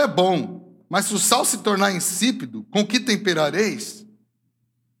 Sal é bom, mas se o sal se tornar insípido, com que temperareis?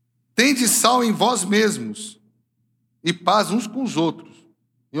 Tende sal em vós mesmos, e paz uns com os outros.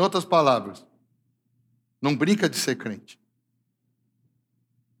 Em outras palavras, não brinca de ser crente.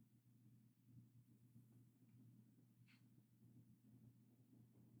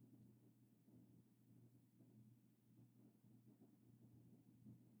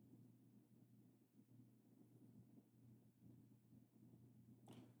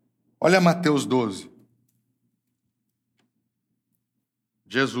 Olha Mateus 12.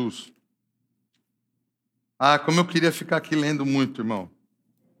 Jesus. Ah, como eu queria ficar aqui lendo muito, irmão.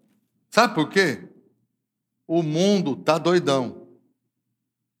 Sabe por quê? O mundo tá doidão.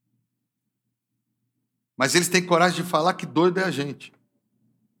 Mas eles têm coragem de falar que doido é a gente.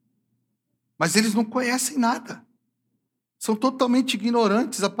 Mas eles não conhecem nada. São totalmente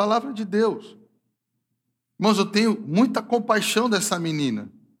ignorantes da palavra de Deus. Irmãos, eu tenho muita compaixão dessa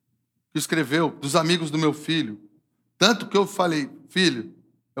menina que escreveu, dos amigos do meu filho. Tanto que eu falei, filho,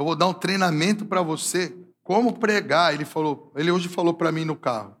 eu vou dar um treinamento para você, como pregar. Ele hoje falou para mim no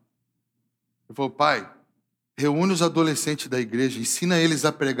carro. Ele falou, pai, reúne os adolescentes da igreja, ensina eles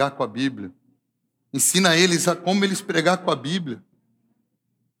a pregar com a Bíblia. Ensina eles a como eles pregar com a Bíblia.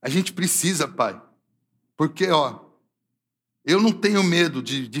 A gente precisa, pai. Porque, eu não tenho medo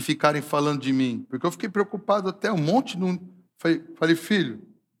de ficarem falando de mim. Porque eu fiquei preocupado até um monte. Falei,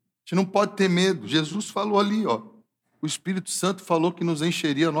 filho, a gente não pode ter medo. Jesus falou ali, o Espírito Santo falou que nos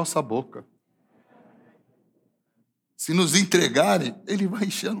encheria a nossa boca. Se nos entregarem, ele vai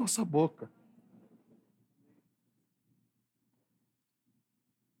encher a nossa boca.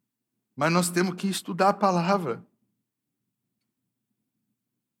 Mas nós temos que estudar a palavra.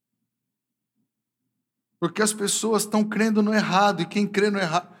 Porque as pessoas estão crendo no errado, e quem crê no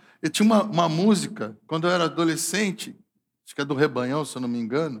errado... Eu tinha uma música, quando eu era adolescente, acho que é do Rebanhão, se eu não me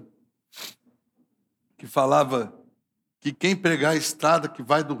engano, que falava que quem pregar a estrada que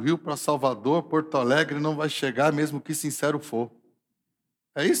vai do Rio para Salvador, Porto Alegre, não vai chegar, mesmo que sincero for.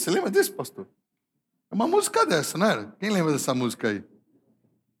 É isso? Você lembra disso, pastor? É uma música dessa, não era? Quem lembra dessa música aí?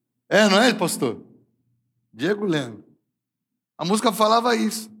 Não é, pastor? Diego lembra. A música falava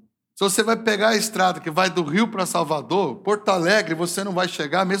isso. Se você vai pegar a estrada que vai do Rio para Salvador, Porto Alegre, você não vai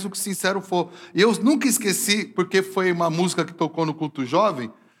chegar, mesmo que sincero for. E eu nunca esqueci, porque foi uma música que tocou no culto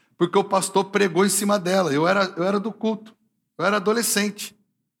jovem, porque o pastor pregou em cima dela. Eu era do culto, eu era adolescente.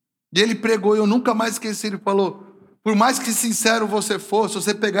 E ele pregou, e eu nunca mais esqueci. Ele falou, por mais que sincero você for, se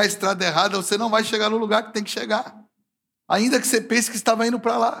você pegar a estrada errada, você não vai chegar no lugar que tem que chegar. Ainda que você pense que estava indo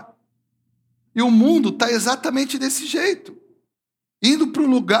para lá. E o mundo está exatamente desse jeito. Indo para o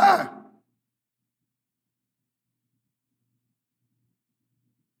lugar.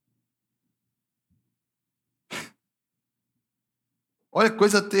 Olha que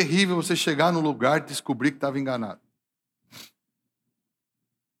coisa terrível você chegar no lugar e descobrir que estava enganado.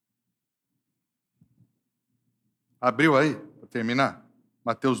 Abriu aí, para terminar?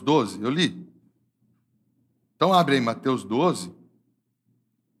 Mateus 12, eu li. Então abre aí Mateus 12.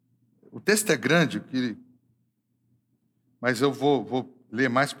 O texto é grande, mas eu vou ler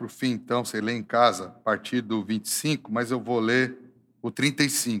mais para o fim, então, você lê em casa, a partir do 25, mas eu vou ler o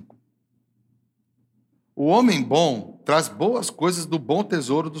 35. O homem bom traz boas coisas do bom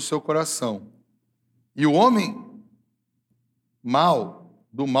tesouro do seu coração, e o homem mau,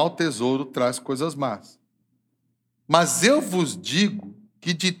 do mau tesouro, traz coisas más. Mas eu vos digo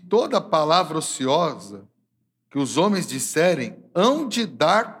que de toda palavra ociosa que os homens disserem, hão de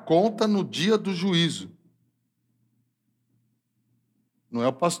dar conta no dia do juízo. Não é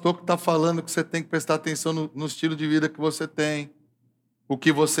o pastor que está falando que você tem que prestar atenção no estilo de vida que você tem, o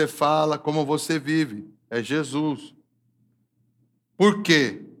que você fala, como você vive. É Jesus. Por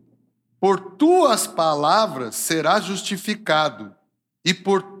quê? Por tuas palavras serás justificado, e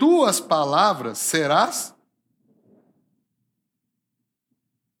por tuas palavras serás...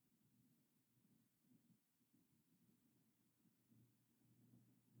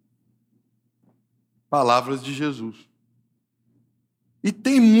 Palavras de Jesus. E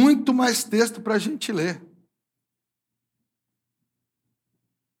tem muito mais texto para a gente ler.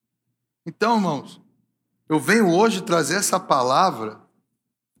 Então, irmãos, eu venho hoje trazer essa palavra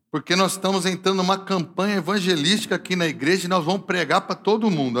porque nós estamos entrando numa campanha evangelística aqui na igreja e nós vamos pregar para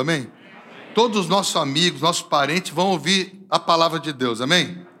todo mundo, amém? Todos os nossos amigos, nossos parentes vão ouvir a palavra de Deus,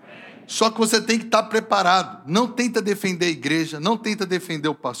 amém? Só que você tem que estar preparado. Não tenta defender a igreja, não tenta defender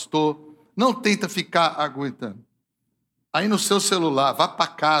o pastor, não tenta ficar aguentando. Aí no seu celular, vá para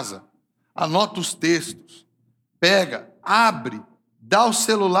casa, anota os textos, pega, abre, dá o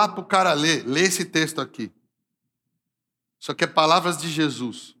celular para o cara ler. Lê esse texto aqui. Isso aqui é palavras de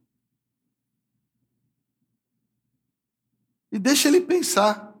Jesus. E deixa ele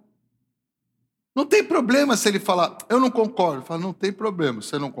pensar. Não tem problema se ele falar, eu não concordo. Fala, não tem problema,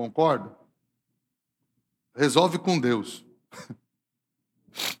 você não concorda? Resolve com Deus.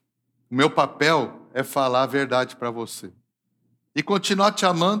 O meu papel é falar a verdade para você. E continuar te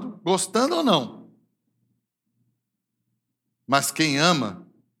amando, gostando ou não. Mas quem ama,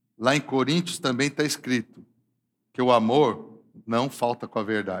 lá em Coríntios também está escrito, que o amor não falta com a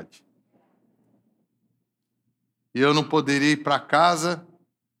verdade. E eu não poderia ir para casa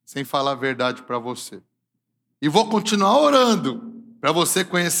sem falar a verdade para você. E vou continuar orando para você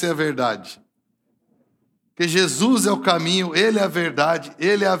conhecer a verdade. Porque Jesus é o caminho, Ele é a verdade,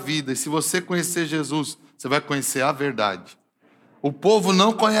 Ele é a vida. E se você conhecer Jesus, você vai conhecer a verdade. O povo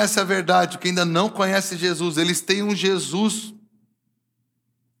não conhece a verdade, porque ainda não conhece Jesus. Eles têm um Jesus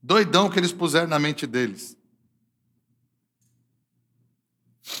doidão que eles puseram na mente deles.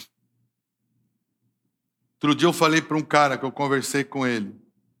 Outro dia eu falei para um cara que eu conversei com ele.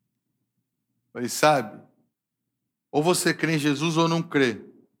 Falei, sabe, ou você crê em Jesus ou não crê.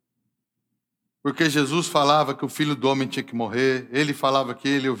 Porque Jesus falava que o Filho do Homem tinha que morrer, ele falava que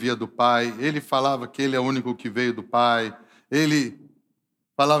ele ouvia do Pai, ele falava que ele é o único que veio do Pai, ele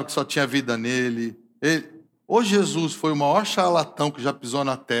falava que só tinha vida nele. Ou Jesus foi o maior charlatão que já pisou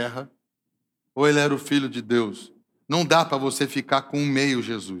na terra, ou ele era o Filho de Deus. Não dá para você ficar com um meio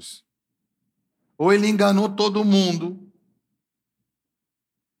Jesus. Ou ele enganou todo mundo,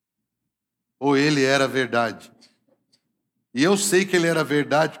 ou ele era a verdade. E eu sei que ele era a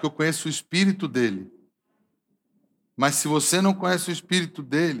verdade porque eu conheço o espírito dele. Mas se você não conhece o espírito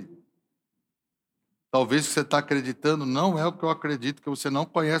dele, talvez o que você está acreditando não é o que eu acredito, que você não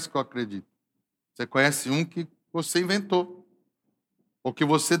conhece o que eu acredito. Você conhece um que você inventou, ou que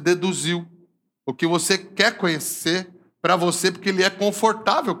você deduziu, ou que você quer conhecer para você porque ele é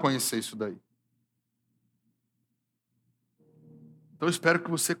confortável conhecer isso daí. Então eu espero que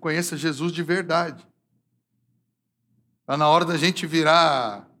você conheça Jesus de verdade. Está na hora da gente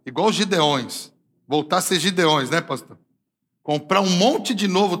virar igual os Gideões. Voltar a ser Gideões, né, pastor? Comprar um monte de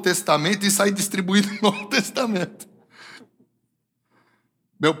Novo Testamento e sair distribuindo o Novo Testamento.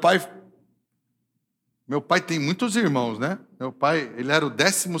 Meu pai tem muitos irmãos, né? Meu pai, ele era o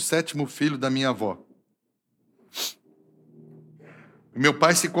 17º filho da minha avó. Meu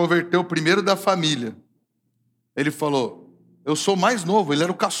pai se converteu primeiro da família. Ele falou, eu sou mais novo, ele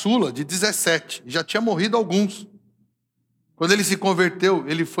era o caçula, de 17, já tinha morrido alguns. Quando ele se converteu,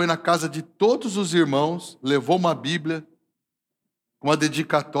 ele foi na casa de todos os irmãos, levou uma Bíblia, uma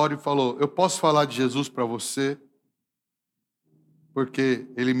dedicatória e falou, eu posso falar de Jesus para você, porque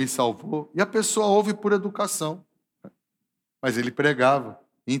ele me salvou. E a pessoa ouve por educação. Mas ele pregava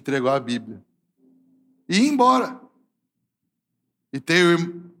e entregou a Bíblia. E ia embora. E tem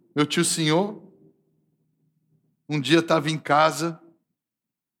meu tio senhor, um dia estava em casa,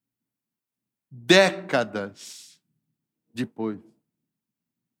 décadas depois.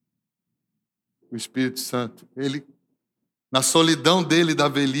 O Espírito Santo, ele, na solidão dele da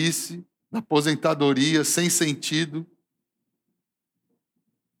velhice, na aposentadoria, sem sentido,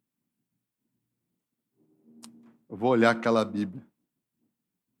 eu vou olhar aquela Bíblia.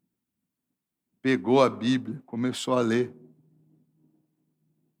 Pegou a Bíblia, começou a ler.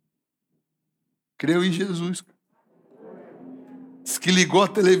 Creu em Jesus. Diz que ligou a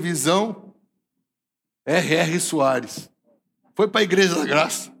televisão, R.R. Soares. Foi para a Igreja da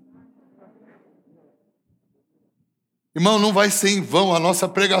Graça. Irmão, não vai ser em vão, a nossa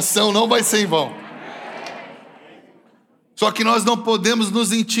pregação não vai ser em vão. Só que nós não podemos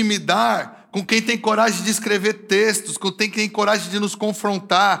nos intimidar com quem tem coragem de escrever textos, com quem tem coragem de nos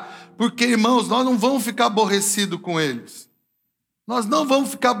confrontar, porque, irmãos, nós não vamos ficar aborrecidos com eles. Nós não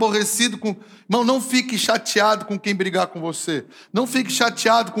vamos ficar aborrecidos com... Irmão, não fique chateado com quem brigar com você. Não fique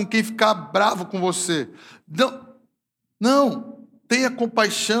chateado com quem ficar bravo com você. Não, tenha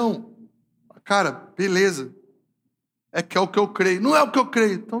compaixão. Cara, beleza. É que é o que eu creio. Não é o que eu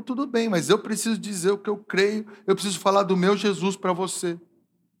creio. Então tudo bem, mas eu preciso dizer o que eu creio. Eu preciso falar do meu Jesus para você.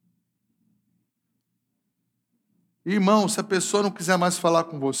 Irmão, se a pessoa não quiser mais falar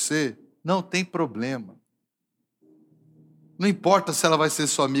com você, não tem problema. Não importa se ela vai ser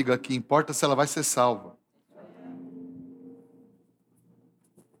sua amiga aqui, importa se ela vai ser salva.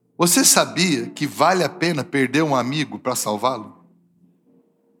 Você sabia que vale a pena perder um amigo para salvá-lo?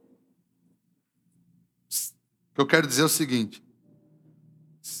 O que eu quero dizer é o seguinte: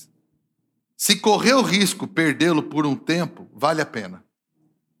 se correr o risco de perdê-lo por um tempo, vale a pena.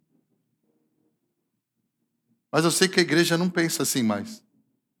 Mas eu sei que a igreja não pensa assim mais.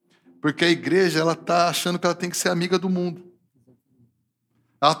 Porque a igreja, ela está achando que ela tem que ser amiga do mundo.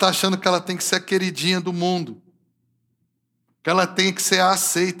 Ela está achando que ela tem que ser a queridinha do mundo. Que ela tem que ser a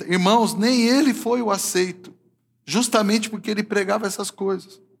aceita. Irmãos, nem ele foi o aceito. Justamente porque ele pregava essas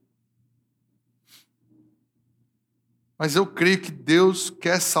coisas. Mas eu creio que Deus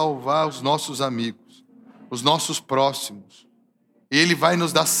quer salvar os nossos amigos, os nossos próximos. E Ele vai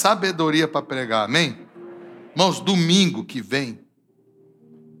nos dar sabedoria para pregar, amém? Irmãos, domingo que vem,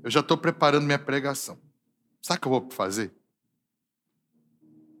 eu já estou preparando minha pregação. Sabe o que eu vou fazer?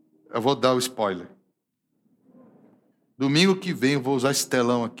 Eu vou dar o spoiler. Domingo que vem eu vou usar esse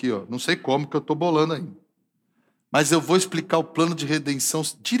telão aqui, ó. Não sei como, que eu estou bolando ainda. Mas eu vou explicar o plano de redenção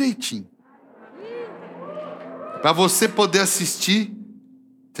direitinho. Para você poder assistir,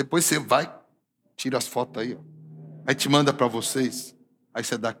 depois você vai, tira as fotos aí, ó. Aí te manda para vocês, aí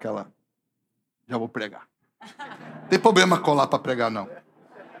você dá aquela, já vou pregar. Não tem problema colar para pregar, não.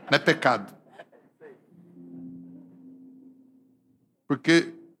 Não é pecado.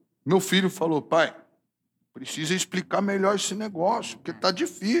 Porque meu filho falou, pai, precisa explicar melhor esse negócio, porque está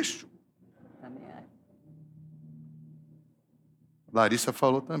difícil. Larissa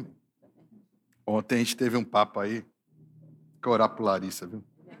falou também. Ontem a gente teve um papo aí, que orar por Larissa, viu?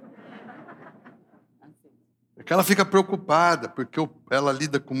 É que ela fica preocupada, porque ela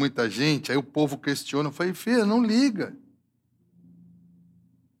lida com muita gente, aí o povo questiona. Eu falei, filha, não liga.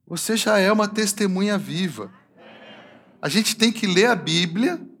 Você já é uma testemunha viva. A gente tem que ler a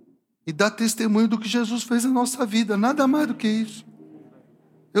Bíblia e dar testemunho do que Jesus fez na nossa vida, nada mais do que isso.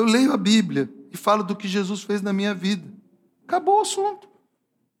 Eu leio a Bíblia e falo do que Jesus fez na minha vida. Acabou o assunto.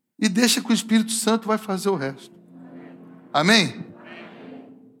 E deixa que o Espírito Santo vai fazer o resto. Amém?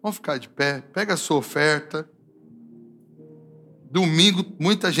 Vamos ficar de pé. Pega a sua oferta. Domingo,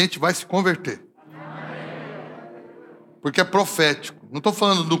 muita gente vai se converter. Porque é profético. Não estou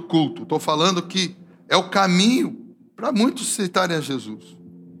falando do culto. Estou falando que é o caminho para muitos aceitarem a Jesus.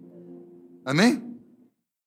 Amém?